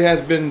vocabulary has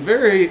been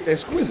very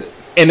exquisite.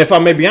 And if I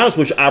may be honest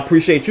with you, I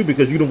appreciate you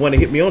because you the one to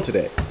hit me onto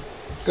that.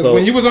 Because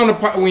when you was on the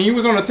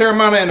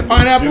Terramana and the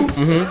pineapple,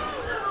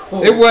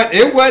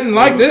 it wasn't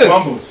like this.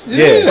 Fumbles.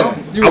 Yeah.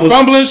 You I were was-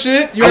 fumbling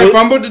shit. You I ain't was-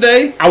 fumbled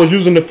today. I was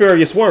using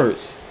nefarious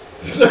words.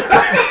 This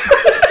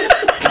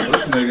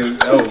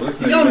nigga's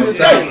on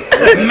top.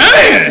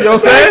 Man, You know what I'm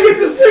saying? Get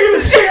this nigga to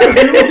share.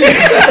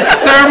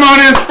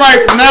 Terramana and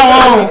Sprite from now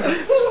on.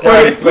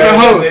 For the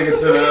host.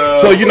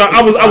 So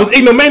I was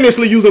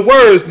ignominiously using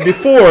words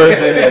before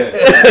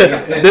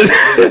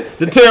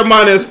the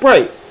Terramana and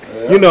Sprite.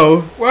 You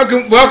know,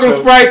 Welcome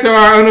Sprite to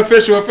our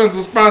unofficial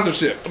offensive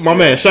sponsorship. my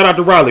man. Shout out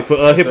to Riley for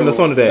hipping us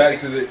onto that. Back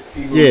to the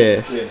Eagles.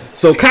 Yeah.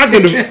 So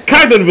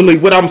cognitively,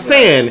 what I'm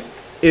saying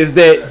is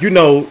that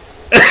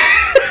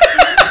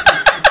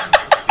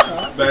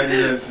Back to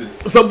that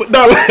shit. So but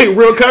no, like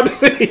real Compton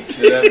City,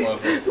 Yeah, that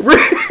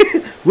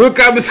motherfucker. real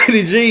Compton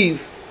City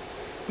G's.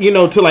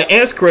 To like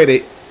Ant's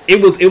credit,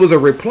 it was a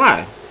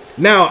reply.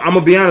 Now I'm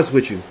gonna be honest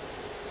with you.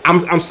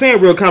 I'm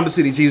saying Real Compton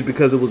City G's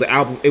because it was an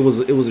album. It was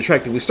a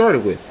track that we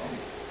started with.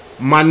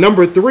 My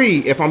number 3,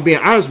 if I'm being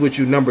honest with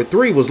you, number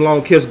 3 was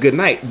Long Kiss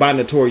Goodnight by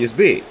Notorious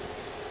Big.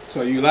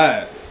 So you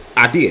lied.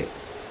 I did.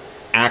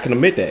 I can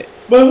admit that.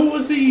 But who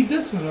was he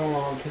dissing on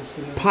Long Kiss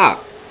Goodnight? Pac.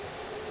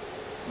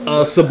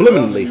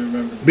 Subliminally,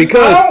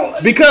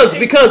 because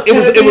it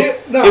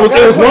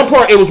was one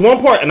part. It was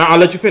one part, and I'll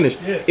let you finish.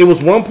 Yeah. It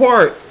was one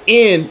part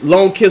in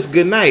Long Kiss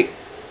Goodnight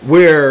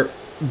where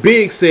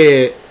Big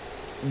said,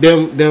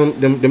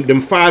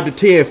 "Them 5 to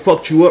 10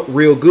 fucked you up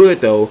real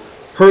good though.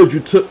 Heard you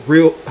took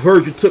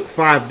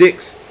 5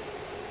 dicks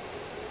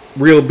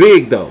real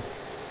big though."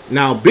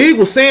 Now Big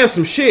was saying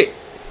some shit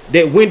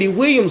that Wendy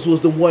Williams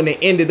was the one that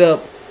ended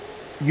up,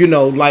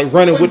 like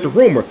running with the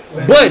rumor.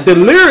 But the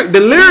lyrics.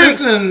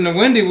 Listen to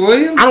Wendy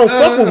Williams. I don't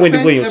fuck with Wendy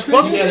Williams.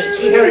 Fuck. She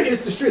had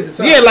into the street at the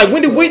time. Yeah, like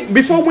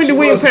before Wendy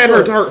Williams had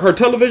her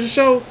television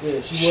show,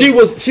 she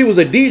was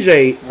a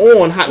DJ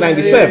on Hot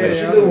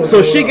 97.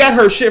 So she got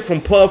her shit from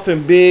Puff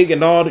and Big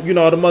and all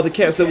the mother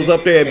cats that was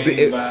up there.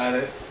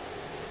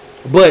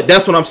 But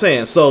that's what I'm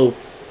saying. So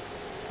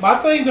my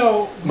thing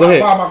though,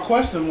 my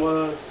question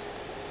was,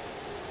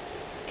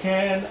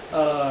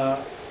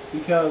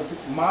 because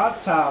my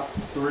top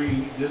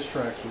 3 diss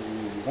tracks was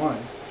one.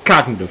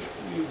 Cognitive.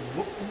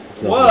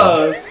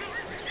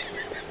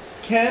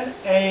 Can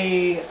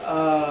a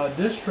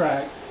diss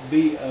track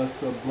be a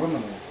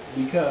subliminal?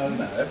 Because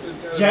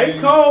J.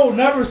 Cole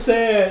never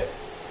said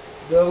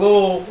the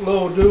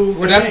little dude.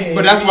 Well,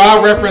 that's why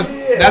I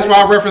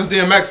referenced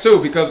DMX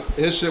too, because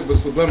his shit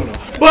was subliminal.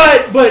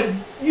 But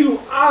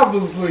you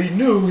obviously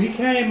knew he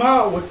came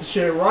out with the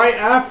shit right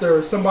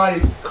after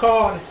somebody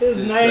called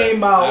his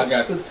name out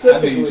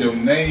specifically. I need your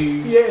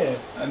name. Yeah.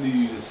 I need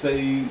you to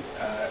say.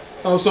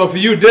 So for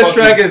you, diss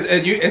track is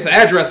it's an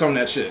address on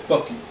that shit.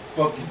 Fuck you,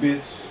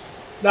 bitch.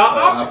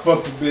 Now I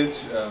fuck you,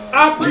 bitch.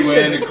 I appreciate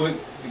you and the click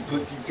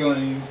you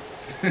claim.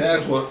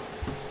 That's what.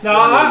 No,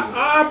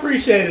 I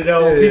appreciate it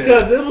though,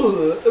 because it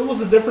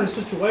was a different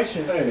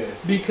situation. Yeah.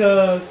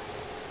 Because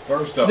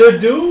first off, the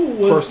dude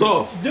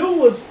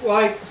was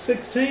like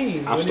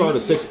 16. I've started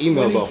 6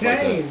 emails off like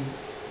that. When he came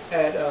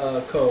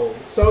at Cole,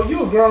 so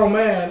you a grown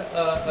man,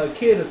 a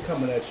kid is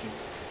coming at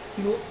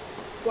you.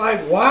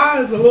 Like, why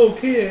is a little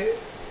kid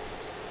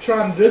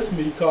trying to diss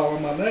me,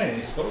 calling my name?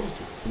 You're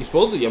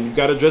supposed to. I mean, you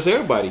got to address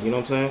everybody. You know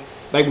what I'm saying?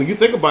 Like when you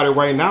think about it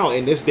right now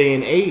in this day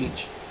and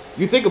age.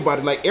 You think about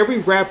it, like every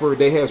rapper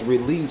that has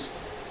released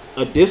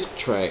a diss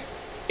track,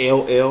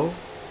 LL,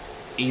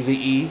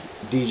 Eazy-E,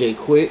 DJ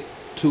Quik,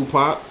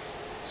 Tupac,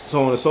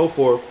 so on and so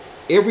forth,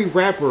 every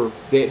rapper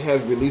that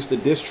has released a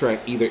diss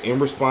track either in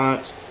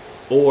response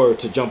or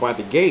to jump out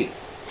the gate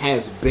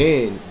has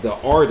been the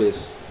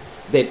artist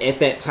that at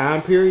that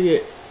time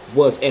period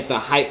was at the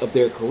height of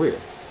their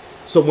career.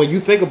 So when you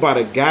think about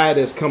a guy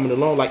that's coming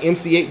along, like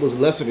MC8 was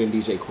lesser than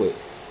DJ Quik.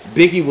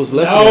 Biggie was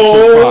less than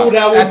Tupac.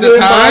 That was at the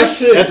time.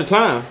 Shit. At the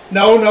time.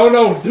 No.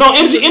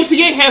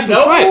 MC8 has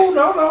some tracks.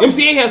 No.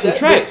 MC8 has some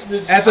tracks.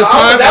 At the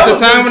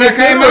time when that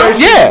came out.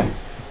 Yeah.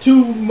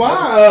 To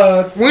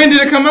my when did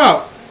it come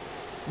out?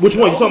 Which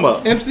one you talking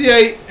about?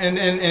 MC8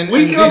 and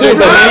Weekend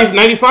DJ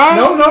 95?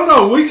 No.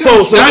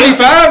 So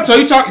 95.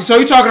 So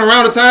you talking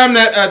around the time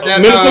that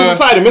Minister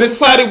Society.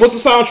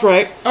 What's the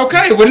soundtrack?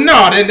 Okay, well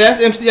no, then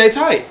that's MC8's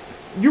height.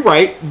 You're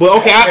right, but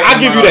okay, I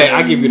give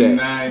you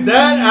that.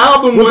 That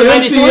album was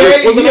MC8.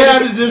 He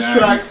had a diss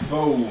track.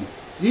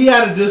 He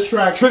had a diss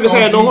track. Triggers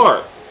had no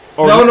heart.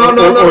 No.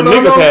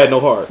 Niggas had no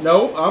heart.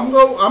 No, I'm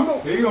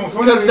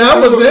because that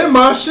was in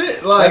my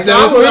shit. Like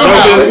that was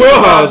in his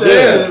wheelhouse.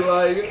 Yeah.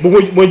 Like,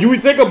 but when you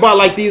think about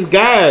like these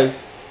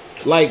guys,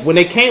 like when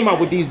they came out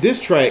with these diss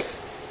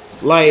tracks,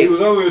 like he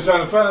was over here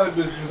trying to find a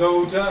bitch this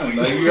whole time.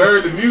 Like you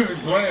heard the music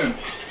playing,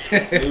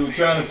 he was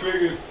trying to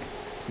figure.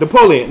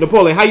 Napoleon,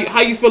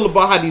 how you feel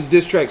about how these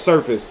diss tracks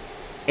surfaced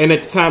and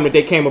at the time that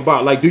they came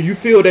about? Like, do you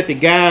feel that the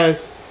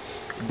guys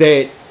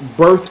that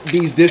birthed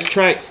these diss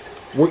tracks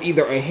were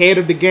either ahead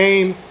of the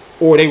game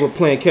or they were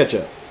playing catch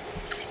up?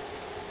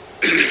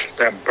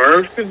 That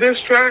birthed the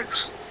diss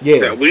tracks? Yeah.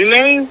 That we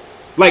named?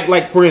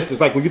 Like for instance,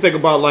 like when you think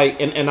about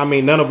like, and I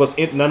mean none of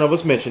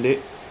us mentioned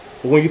it,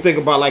 but when you think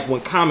about like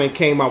when Common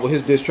came out with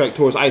his diss track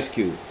towards Ice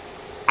Cube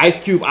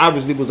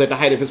obviously was at the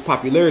height of his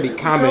popularity.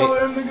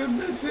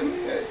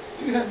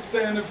 You had to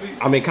stand up for you.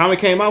 I mean, Common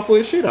came out for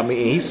his shit. I mean,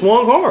 he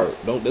swung hard.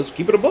 Let's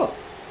keep it a buck.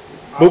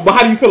 But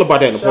how do you feel about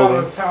that,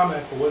 Napoleon? Shout out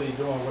Common for what he's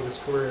doing with his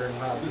career and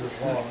how it's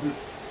evolved.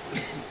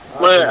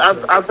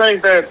 Well, I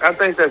think that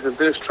the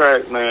diss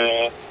track,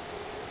 man,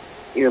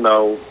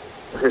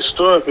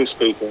 historically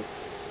speaking,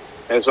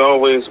 has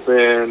always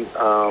been.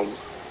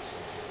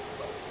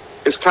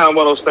 It's kind of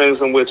one of those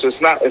things in which it's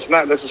not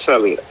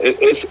necessarily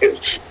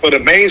it's for the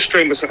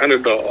mainstream. It's an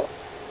underdog,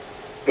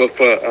 but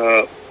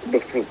for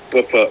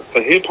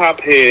hip hop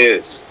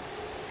heads,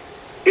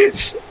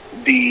 it's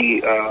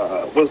the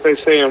what's they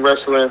say in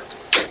wrestling,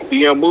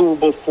 the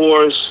immovable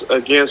force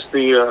against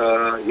the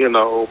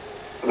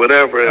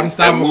whatever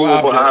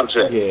immovable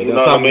object. Yeah, the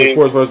unstoppable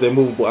force versus the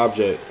immovable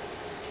object.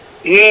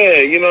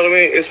 Yeah, you know what I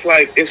mean. It's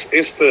like it's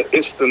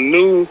the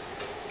new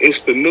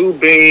it's the new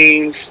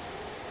Beans,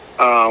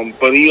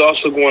 but he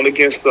also going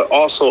against the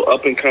also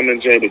up and coming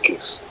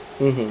Jadakiss.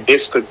 Mm-hmm.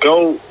 It's the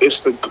GOAT. It's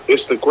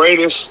the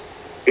greatest.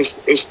 It's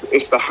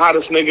the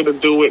hottest nigga to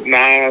do it,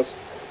 Nas,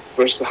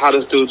 versus the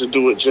hottest dude to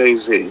do it,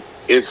 Jay-Z.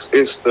 It's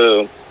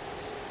the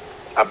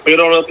I've been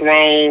on the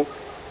throne,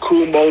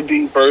 Kool Moe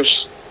Dee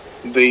versus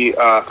the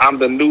I'm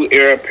the new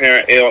heir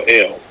apparent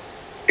LL.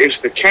 It's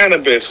the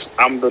Cannabis.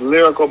 I'm the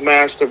lyrical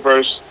master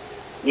versus,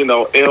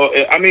 LL.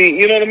 I mean,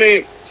 you know what I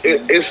mean?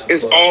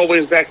 It's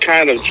always that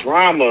kind of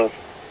drama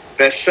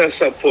that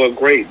sets up for a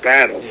great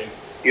battle. Yeah.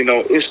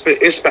 It's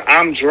the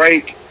I'm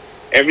Drake.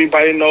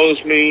 Everybody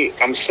knows me.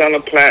 I'm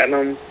selling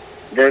platinum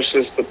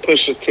versus the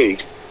Pusha T.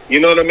 You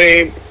know what I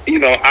mean?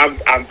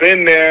 I've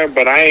been there,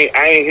 but I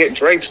ain't hit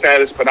Drake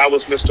status, but I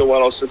was Mr.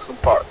 106 in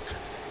Park.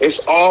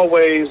 It's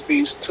always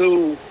these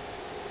two,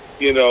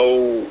 in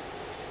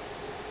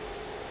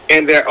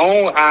their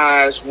own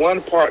eyes,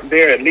 one part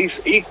they're at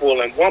least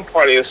equal, and one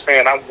party is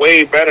saying I'm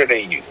way better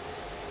than you.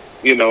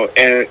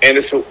 And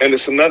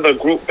it's another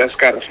group that's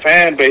got a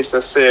fan base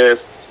that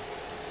says,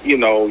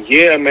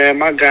 yeah, man,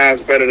 my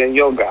guy's better than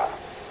your guy.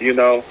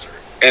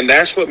 And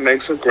that's what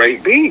makes a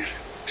great beef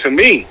to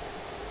me.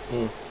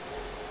 Mm.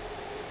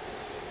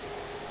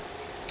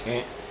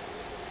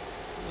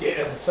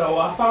 Yeah, so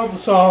I found the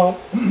song,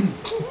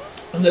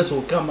 and this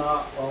will come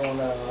out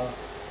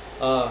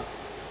on.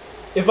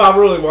 If I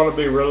really want to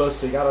be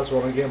realistic, I just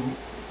want to give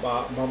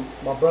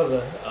my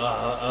brother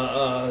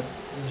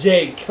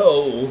J.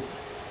 Cole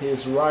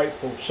his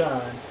rightful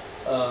shine.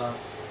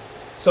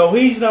 So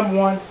he's number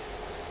one.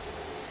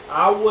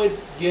 I would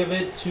give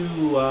it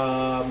to.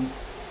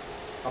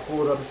 I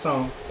pulled up a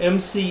song.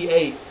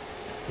 MC8.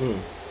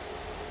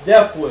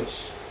 Death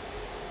Wish.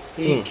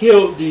 He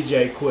killed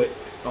DJ Quick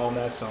on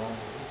that song.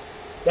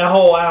 That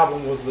whole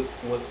album was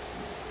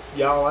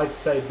y'all like to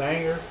say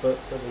banger for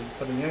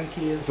the young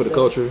kids. For the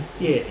culture.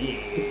 Yeah.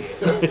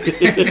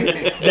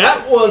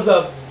 That was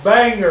a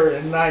banger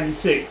in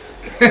 '96.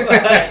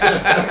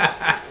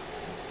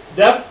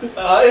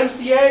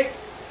 MC8,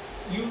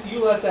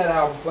 you let that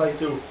album play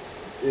too.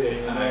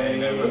 Yeah, I ain't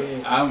never.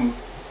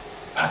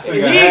 I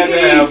think I had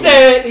that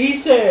album. He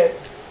said,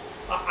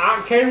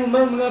 I can't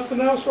remember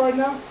nothing else right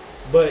now,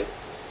 but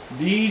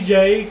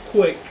DJ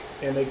Quick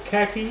and the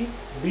khaki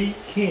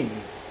bikini.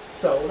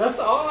 So that's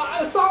all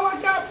I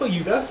got for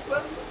you. That's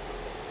fair.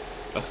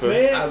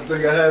 Man. I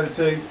think I had to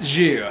take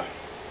Yeah.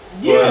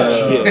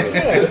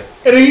 Yeah.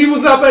 And he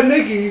was up at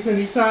Nicky's and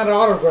he signed an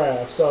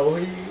autograph. So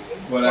he's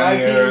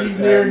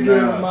near and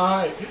dear to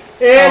my height.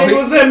 And he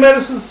was in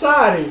Medicine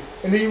Society,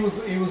 and he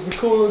was the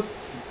coolest.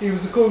 He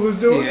was the coolest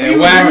dude. Yeah, he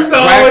was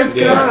always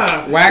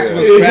calm.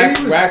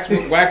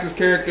 Wax's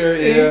character.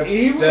 Yeah,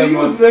 he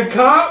was the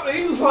cop.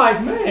 He was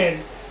like,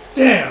 man,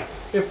 damn.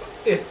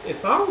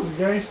 If I was a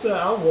gangster,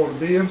 I would want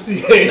to be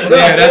MC8. Yeah,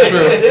 that's true.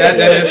 That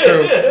is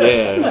true.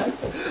 Yeah.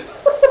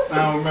 I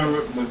don't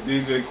remember, but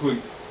DJ Quick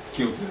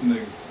killed that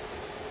nigga.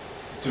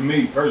 To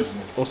me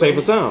personally. On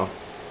Safer Sound.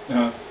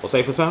 Huh? On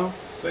Safer Sound.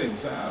 Safer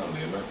Sound. I don't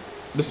even remember.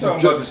 This is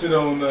talking about the shit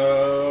on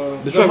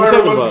the track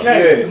murder was the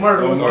case. Yeah. The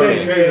murder was the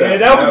case. Yeah,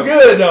 that was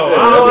good though. Yeah,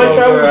 I like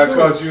that one too. I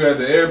caught you at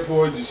the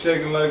airport, you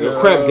shaking like a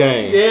crap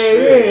game.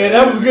 Yeah,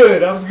 that was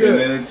good. That was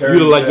good. You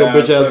look like your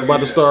bitch ass about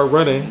to start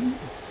running.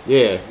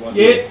 Yeah.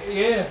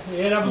 Yeah,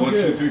 that was 1,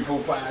 good. 2, 3, 4,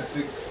 5,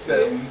 6,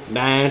 7,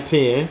 9,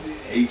 10.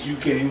 8. You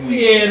can't win.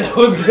 Yeah, that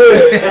was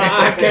good.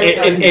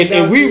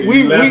 and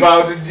we left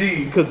out the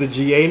G because the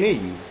G ain't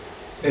in you.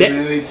 And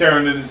then they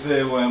turned it and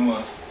said, "Well, I'm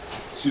gonna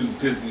shoot a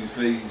piss in your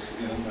face."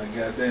 And I'm like,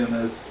 "Goddamn,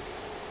 that's."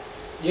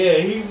 Yeah,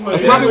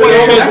 that's probably why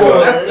you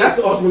changed. That's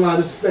the ultimate line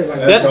of disrespect. Like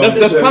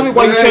that's probably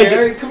why you changed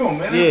it. Come on,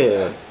 man.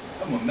 Yeah.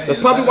 I'm a man. That's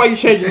probably why you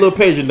changed your little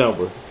pager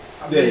number.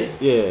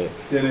 Yeah.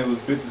 Then it was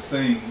bitches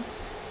sing,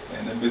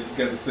 and the bitches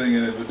got to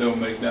singing. If it don't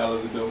make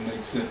dollars, it don't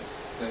make sense.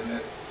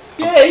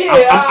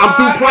 I'm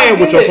through playing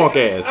with your punk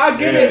ass. I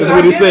get it. That's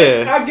what he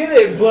said. I get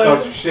it, but I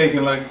thought you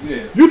shaking like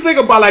You think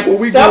about like when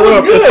we grew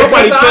up, and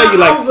somebody tell you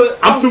like,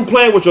 I'm through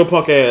playing with your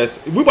punk ass.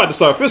 We about to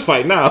start a fist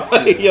fight now.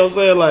 You know what I'm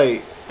saying?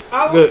 Like,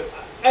 good.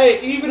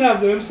 Hey, even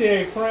as an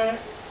MCA friend,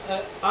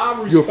 I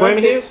respect. You a friend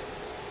of his?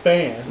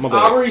 Fan.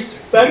 I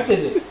respected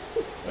it.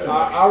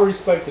 I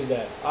respected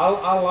that.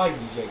 I like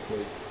DJ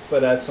Quick for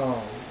that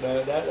song.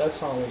 That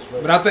song was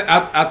great. But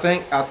I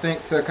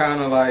think to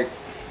kind of like,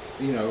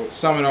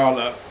 sum it all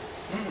up.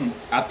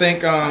 I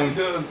think I ain't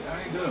done.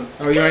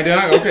 Oh, you ain't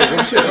done? Okay,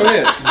 well, shit, go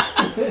ahead.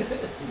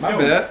 My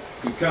bad.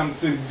 You come to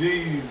 6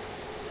 G's,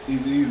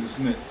 he's a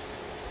snitch.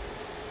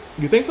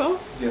 You think so?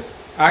 Yes.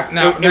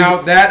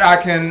 Now that I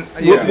can.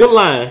 Yeah. What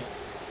line?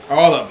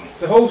 All of them.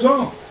 The whole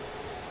song.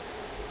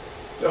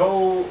 The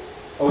whole.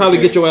 Okay. Probably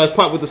get your ass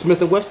popped with the Smith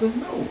 & Wesson?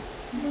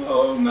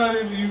 No, not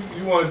if you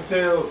want to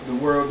tell the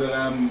world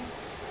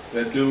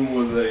that dude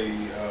was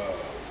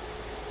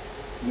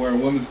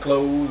wearing women's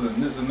clothes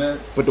and this and that.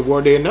 But the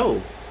world didn't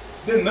know.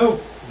 Didn't know.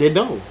 They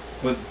know.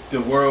 But the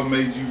world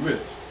made you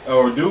rich.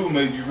 Or dude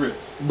made you rich.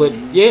 But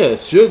yeah,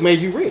 Suge made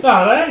you rich.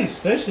 No, that ain't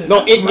snitching.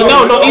 No,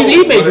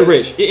 Eazy made you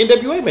rich.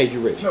 NWA made you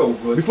rich. No,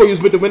 but before you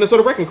was with the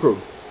Minnesota Wrecking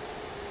Crew.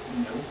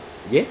 No.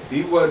 Yeah.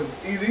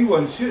 Eazy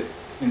wasn't shit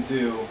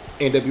until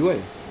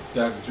NWA.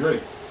 Dr. Dre.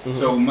 Mm-hmm.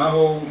 So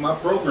my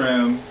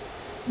program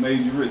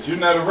made you rich. You're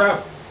not a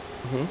rapper.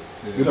 Mm-hmm.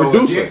 Yeah. You're so a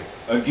producer.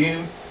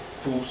 Again,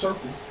 full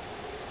circle.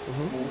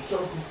 Mm-hmm. Full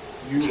circle.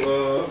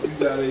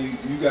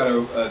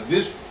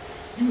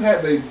 You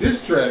had a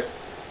diss track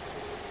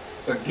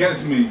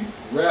against me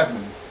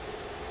rapping,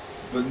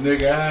 but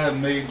nigga, I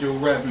made your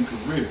rapping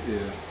career. Yeah.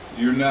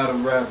 You're not a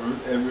rapper.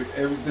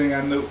 Everything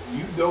I know,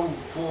 you know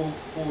full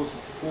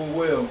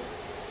well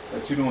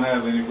that you don't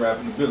have any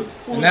rapping ability.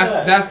 And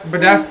that's why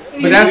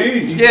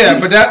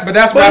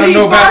I don't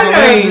know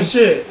Vaseline.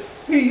 Shit.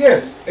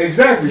 Yes,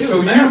 exactly. He was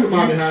so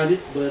mastermind behind it,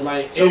 but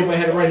like everybody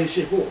had to write his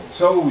shit for him.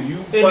 So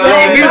you it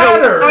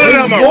matter.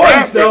 His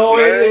voice though,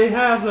 it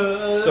has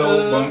a.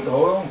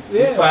 Hold on.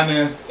 Yeah. You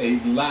financed a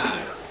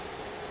lie,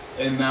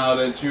 and now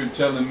that you're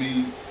telling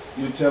me,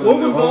 what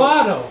was the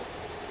lie though?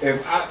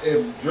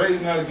 If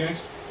Dre's not a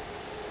gangster,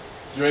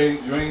 Dre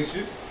ain't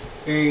shit.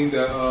 He ain't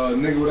a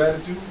nigga with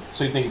attitude.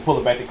 So you think you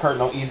pulling back the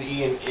curtain on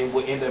Eazy-E and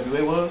what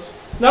NWA was?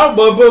 No,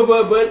 but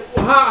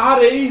how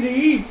did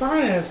Eazy-E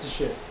finance the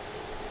shit?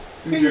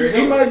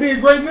 He might be a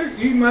great nigga.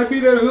 He might be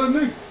that hood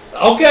nigga.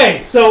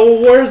 Okay,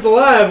 so where's the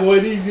live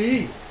with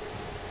Eazy-E?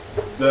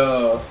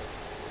 The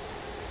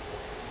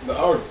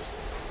artist.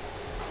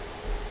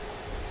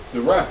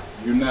 The rapper.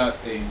 You're not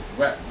a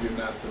rap. You're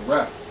not the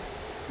rapper.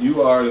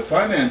 You are the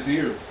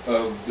financier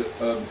of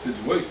the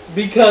situation.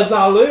 Because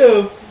I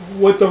live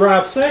what the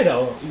rap say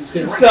though.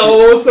 So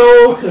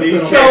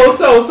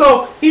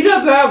he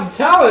doesn't have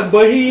talent,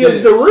 but he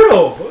is the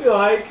real.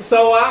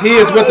 He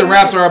is what the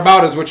raps are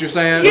about, is what you're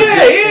saying.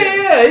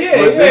 Yeah.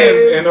 But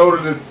then, in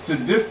order to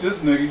diss this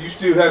nigga, you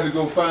still had to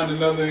go find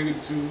another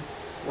nigga to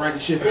write the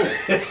shit for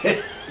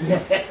him.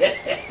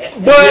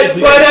 But at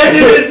the end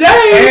of the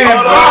day,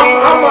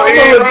 I'm a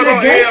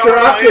legit gangster.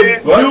 I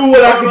could do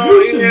what I could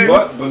do to you.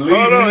 But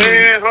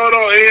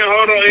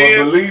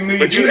believe me,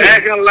 but you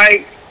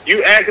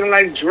acting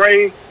like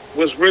Dre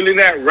was really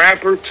that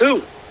rapper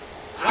too.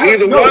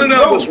 Neither one of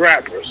them was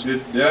rappers.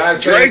 Did I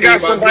say Dre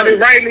got somebody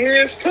writing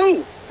his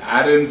too.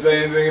 I didn't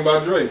say anything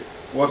about Dre.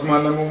 What's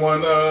my number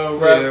one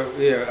rapper?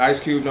 Yeah, Ice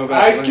Cube. No,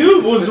 Ice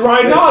Cube was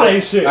writing all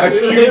that shit. Ice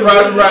Cube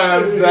writing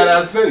around that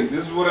I say.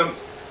 This is what I'm.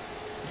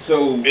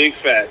 So big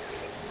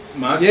facts.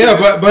 But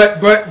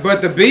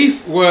the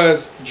beef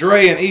was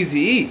Dre and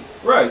Eazy-E.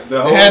 Right.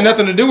 It had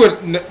nothing to do with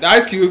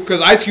Ice Cube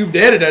because Ice Cube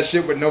deaded that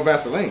shit with no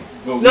Vaseline.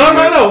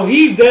 No.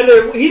 He did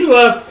it. He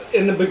left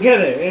in the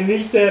beginning and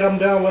he said, "I'm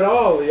done with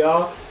all of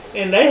y'all."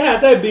 And they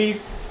had that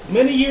beef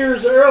many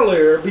years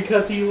earlier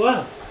because he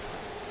left.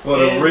 But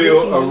a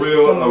real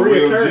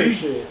G,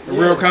 shit. A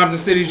real Compton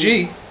City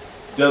G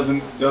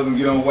doesn't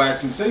get on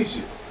wax and say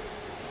shit.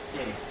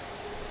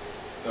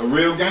 A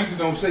real gangster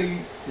don't say.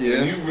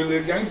 Yeah. You really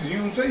a gangster, you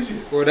don't say shit.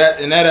 Well,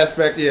 that in that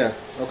aspect, yeah.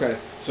 Okay.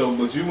 So,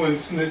 but you went and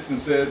snitched and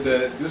said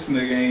that this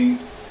nigga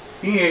ain't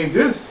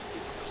this.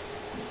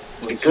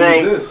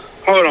 Bro, this.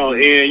 Hold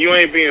on, Ian, you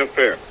ain't being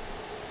fair.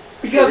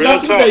 Because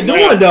that's what they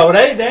doing, though.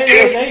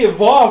 They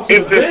evolved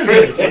to the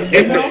business.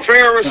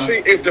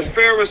 If the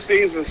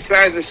Pharisees and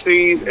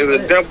Sadducees and the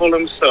devil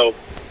himself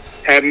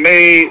had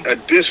made a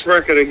diss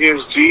record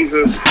against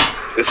Jesus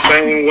the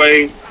same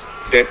way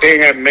that they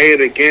have made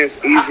against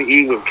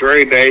Eazy-E with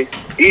Dre Day,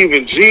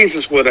 even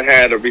Jesus would have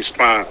had a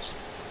response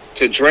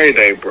to Dre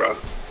Day, bro.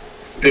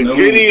 The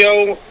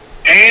video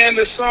and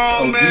the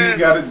song, man.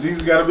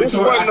 Jesus got a This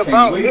wasn't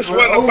about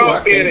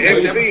being an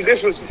MC.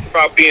 This was just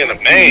about being a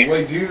man.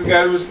 Wait, Jesus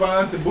got to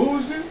respond to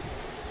bullshit?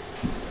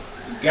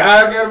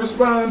 God got to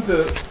respond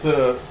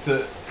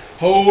to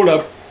hold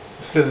up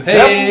to the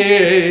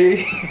devil.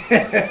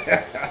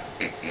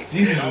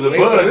 Jesus is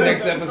above this.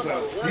 Next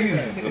episode.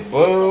 Jesus is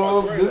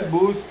above this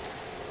bullshit.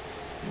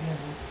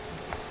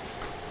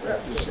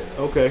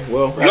 Okay,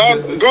 well, y'all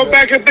go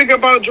back and think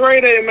about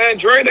Dre Day, man.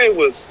 Dre Day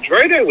was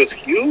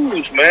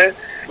huge, man.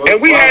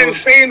 And we hadn't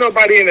seen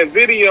nobody in a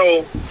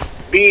video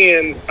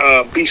being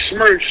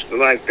besmirched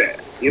like that.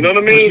 You know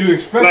what I mean? You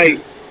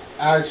expected,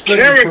 I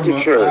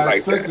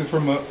expected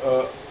from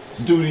a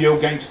studio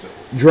gangster.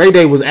 Dre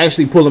Day was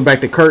actually pulling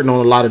back the curtain on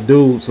a lot of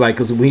dudes, like,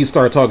 because when he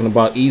started talking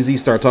about Eazy,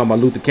 started talking about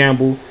Luther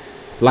Campbell,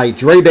 like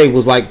Dre Day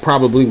was like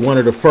probably one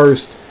of the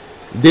first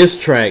diss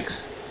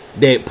tracks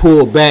that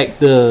pulled back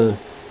the,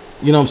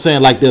 you know what I'm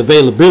saying, like the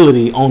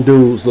availability on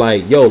dudes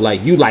like, yo,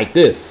 like you like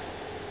this.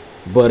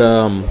 But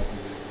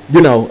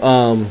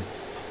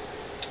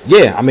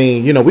yeah, I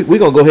mean, you know, we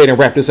gonna go ahead and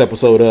wrap this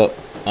episode up.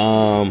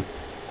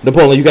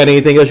 Napoleon, you got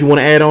anything else you want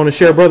to add on and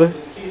share, brother?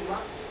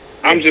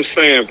 I'm just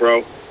saying,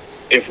 bro.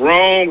 If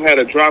Rome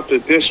had dropped a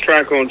diss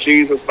track on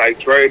Jesus like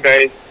Dre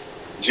Day,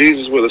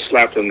 Jesus would have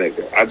slapped a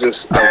nigga. I'm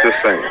just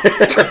saying.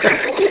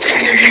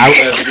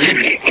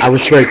 I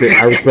respect it.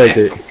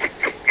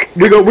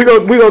 We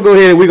gonna go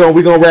ahead and we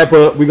gonna wrap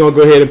up. We're gonna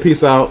go ahead and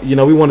peace out. You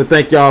know, we want to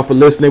thank y'all for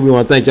listening. We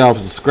want to thank y'all for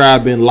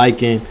subscribing,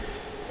 liking,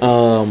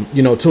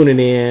 tuning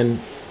in.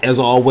 As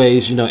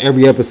always, you know,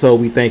 every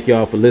episode we thank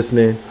y'all for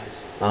listening.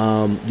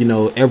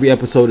 Every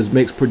episode is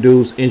mixed,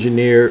 produced,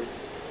 engineered,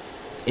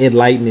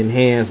 enlightened,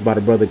 enhanced by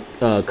the brother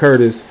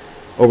Curtis.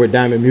 over at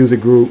Diamond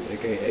Music Group,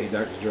 AKA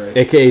Dr. Dre.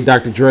 AKA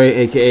Dr. Dre,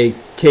 AKA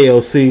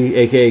KLC,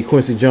 AKA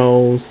Quincy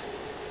Jones,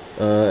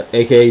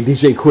 AKA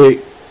DJ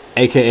Quick,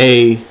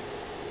 AKA,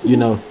 you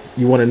know,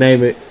 you want to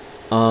name it.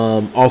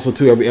 Also,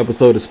 too, every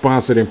episode is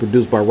sponsored and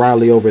produced by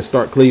Riley over at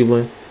Start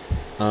Cleveland.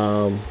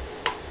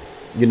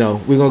 You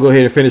know, we're going to go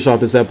ahead and finish off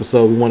this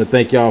episode. We want to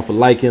thank y'all for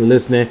liking,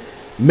 listening.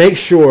 Make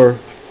sure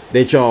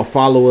that y'all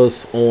follow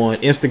us on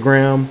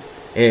Instagram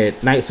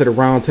at Knights of the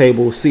Round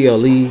Table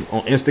CLE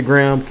on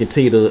Instagram.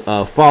 Continue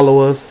to follow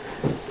us.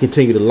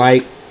 Continue to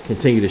like.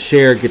 Continue to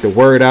share. Get the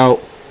word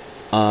out.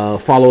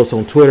 Follow us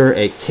on Twitter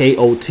at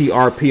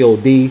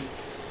KOTRPOD.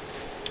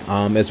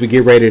 As we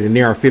get ready to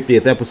near our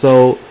 50th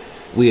episode,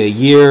 we a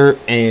year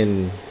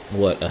and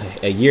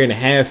a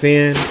half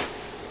in.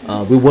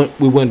 We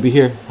wouldn't be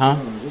here, huh?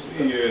 Just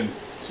a year and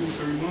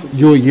 2-3 months.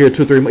 You're a year,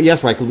 2-3 months. Yeah,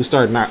 that's right, because we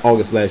started not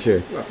August last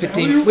year.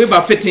 We're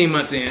about 15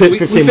 months in.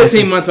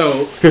 15 months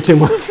old. 15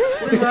 months.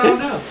 We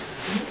round up.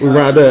 We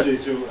round up. I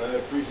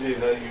appreciate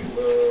how you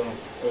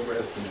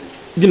overestimate.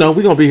 You know,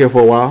 we're going to be here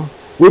for a while.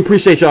 We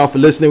appreciate y'all for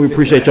listening. We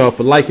appreciate y'all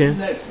for liking.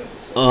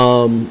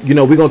 You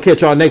know, we're going to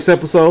catch y'all next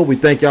episode. We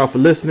thank y'all for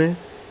listening.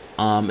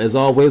 As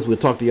always, we'll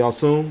talk to y'all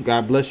soon.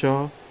 God bless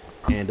y'all.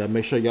 And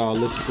make sure y'all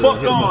listen to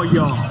Fuck all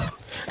y'all.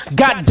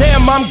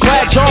 Goddamn, I'm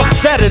glad y'all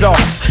set it off.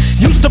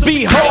 Used to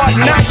be hard,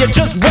 now you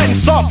just wet and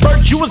soft.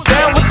 First you was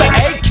down with the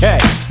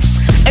AK.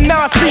 And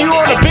now I see you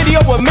on a video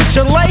with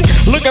Michelet,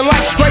 looking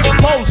like straight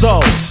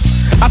bozos.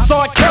 I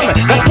saw it coming,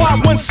 that's why I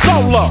went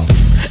solo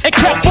and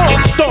kept on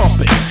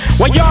stomping,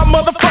 while y'all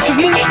motherfuckers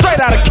moved straight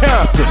out of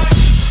Compton.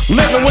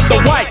 Living with the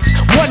whites,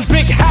 one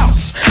big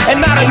house, and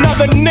not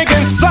another nigga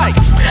in sight.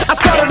 I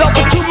started off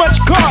with too much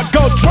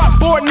cargo, dropped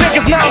 4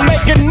 niggas, now I'm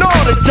making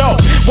all the dough.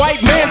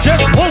 White man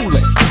just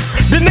ruling.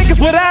 The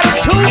niggas with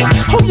attitudes,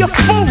 who you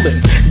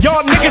fooling? Y'all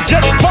niggas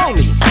just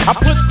phony. I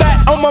put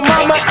that on my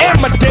mama and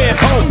my dead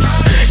homies.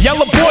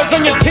 Yellow boys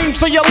on your team,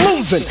 so you're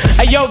losing.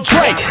 Hey yo,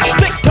 Dre,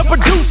 stick to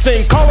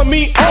producing. Calling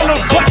me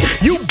owner, but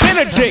you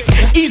been a dick.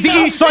 Easy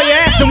E saw your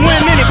ass and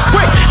went in it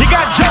quick. You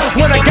got jealous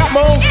when I got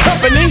my own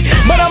company,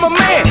 but I'm a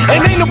man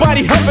and ain't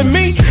nobody helping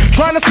me.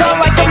 Trying to sound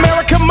like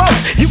America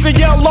most. You can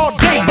yell all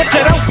day, but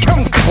you don't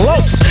come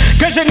close.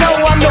 Cause you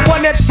know I'm the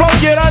one that flow.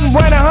 You done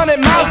ran 100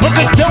 miles, but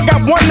you still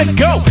got one to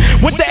go.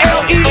 With the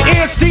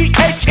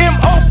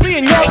LENCHMOP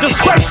and y'all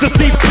disgrace to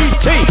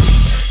CPT.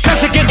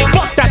 Cause you get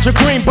fucked out your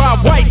green by a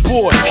white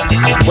boy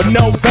with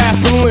no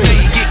Vaseline.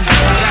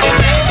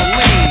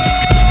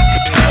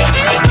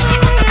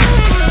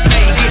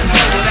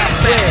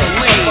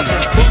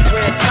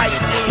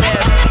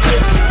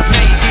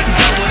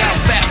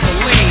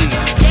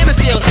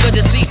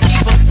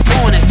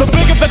 The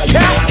bigger the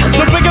cat,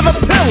 the bigger the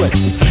villain.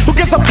 Who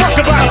gives a fuck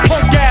about a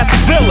punk ass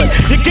villain?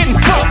 You're getting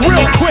fucked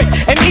real quick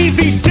and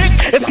easy dick.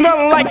 It's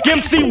smelling like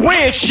MC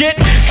Win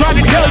shit. Tried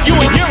to tell you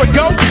a year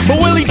ago,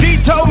 but Willie D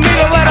told me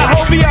to let a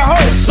hoe be a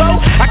hoe, so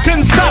I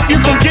couldn't stop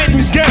you from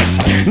getting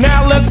ganked.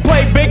 Now let's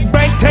play Big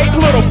Bank, take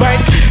Little Bank.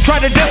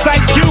 Tried to diss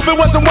Ice Cube, it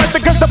wasn't worth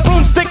it cause the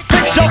boomstick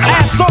fits your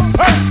ass so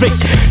perfect.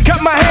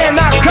 Cut my hand,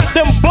 I cut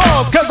them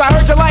balls, cause I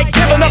heard you like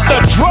giving up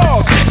the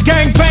draws.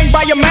 Gang bang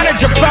by your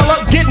manager,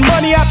 fella. Get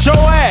money out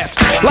your ass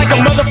like a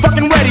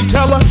motherfucking ready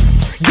teller.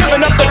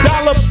 Giving up the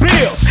dollar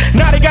bills.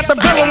 Now they got the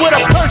villain with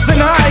a purse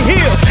and high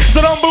heels.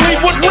 So don't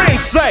believe what Ren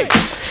say,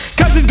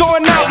 cause he's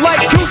going out like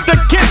Kunta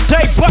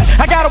Kinte. But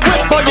I got a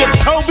whip for you,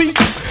 Toby.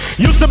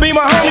 Used to be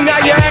my homie, now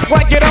you act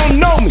like you don't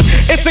know me.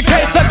 It's a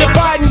case of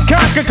divide and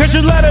conquer, cause you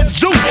let a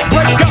Jew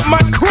break up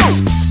my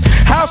crew.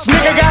 House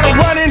nigga gotta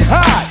run and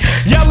hide.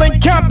 Yelling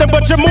Compton,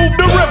 but you moved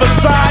to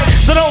Riverside.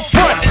 So don't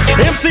front,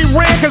 MC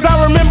Ren, cause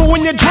I remember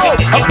when you drove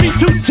a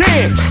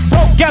B210.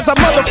 Broke as a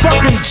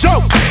motherfucking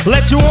joke.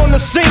 Let you on the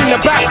scene to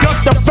back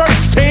up the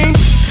first team.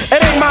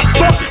 It ain't my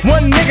fault,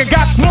 one nigga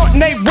got smart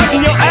and they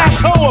ripping your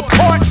asshole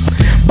apart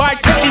by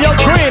taking your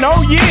grin.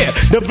 Oh yeah,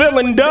 the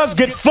villain does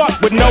get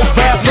fucked with no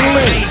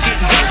Vaseline.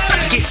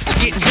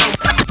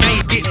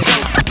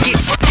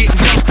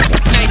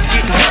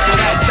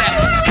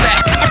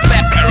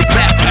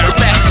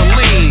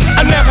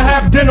 I never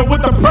have dinner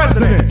with the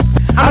president.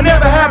 I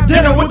never have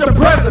dinner with the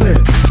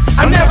president.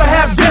 I never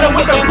have dinner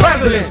with the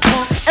president.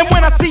 And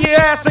when I see your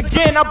ass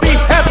again, I'll be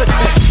hesitant.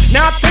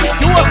 Now I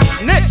think you a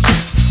snitch.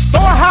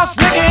 Throw a house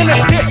nigga in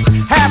a ditch.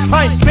 Half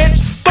pint bitch.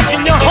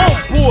 Fucking your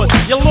homeboys,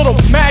 you little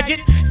maggot.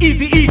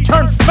 Easy E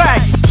turn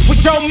faggot.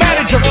 With your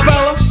manager,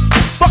 fella.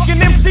 Fucking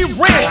MC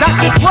Ren,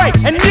 Dr. Dre,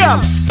 and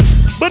Yella.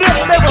 But if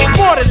they were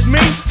smart as me,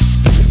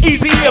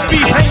 Easy E'll be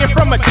hanging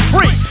from a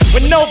tree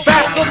with no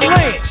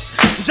Vaseline.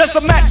 Just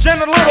a match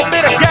and a little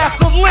bit of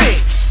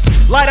gasoline.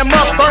 Light 'em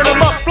up, burn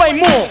 'em up,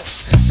 flame on,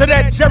 so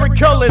that Jerry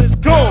Curl is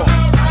gone.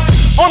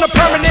 On a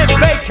permanent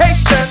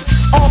vacation,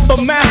 off the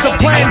massive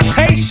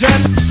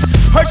plantation.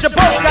 Heard you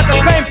both got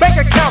the same bank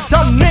account,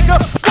 dumb nigga.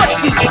 What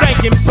you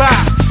thinking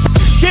about?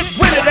 Get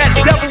rid of that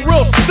devil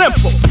real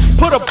simple.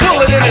 Put a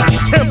bullet in his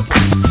temple.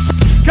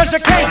 Cause you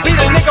can't beat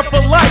a nigga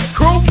for life,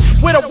 crew.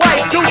 With a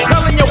white dude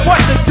telling you what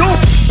to do.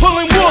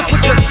 Pulling wolves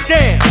with your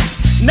scam.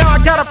 Now I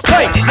gotta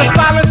play the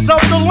silence of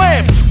the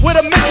lambs with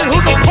a midget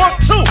who's a punk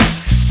too.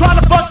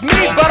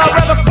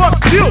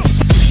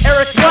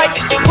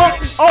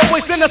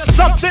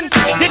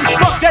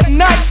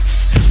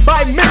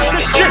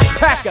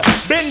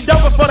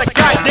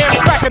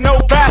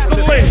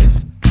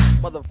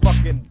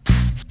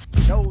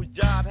 motherfucking nose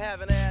job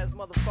having ass,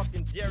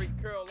 motherfucking Jerry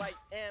curl like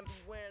Ambi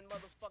wearing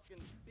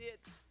motherfucking bitch.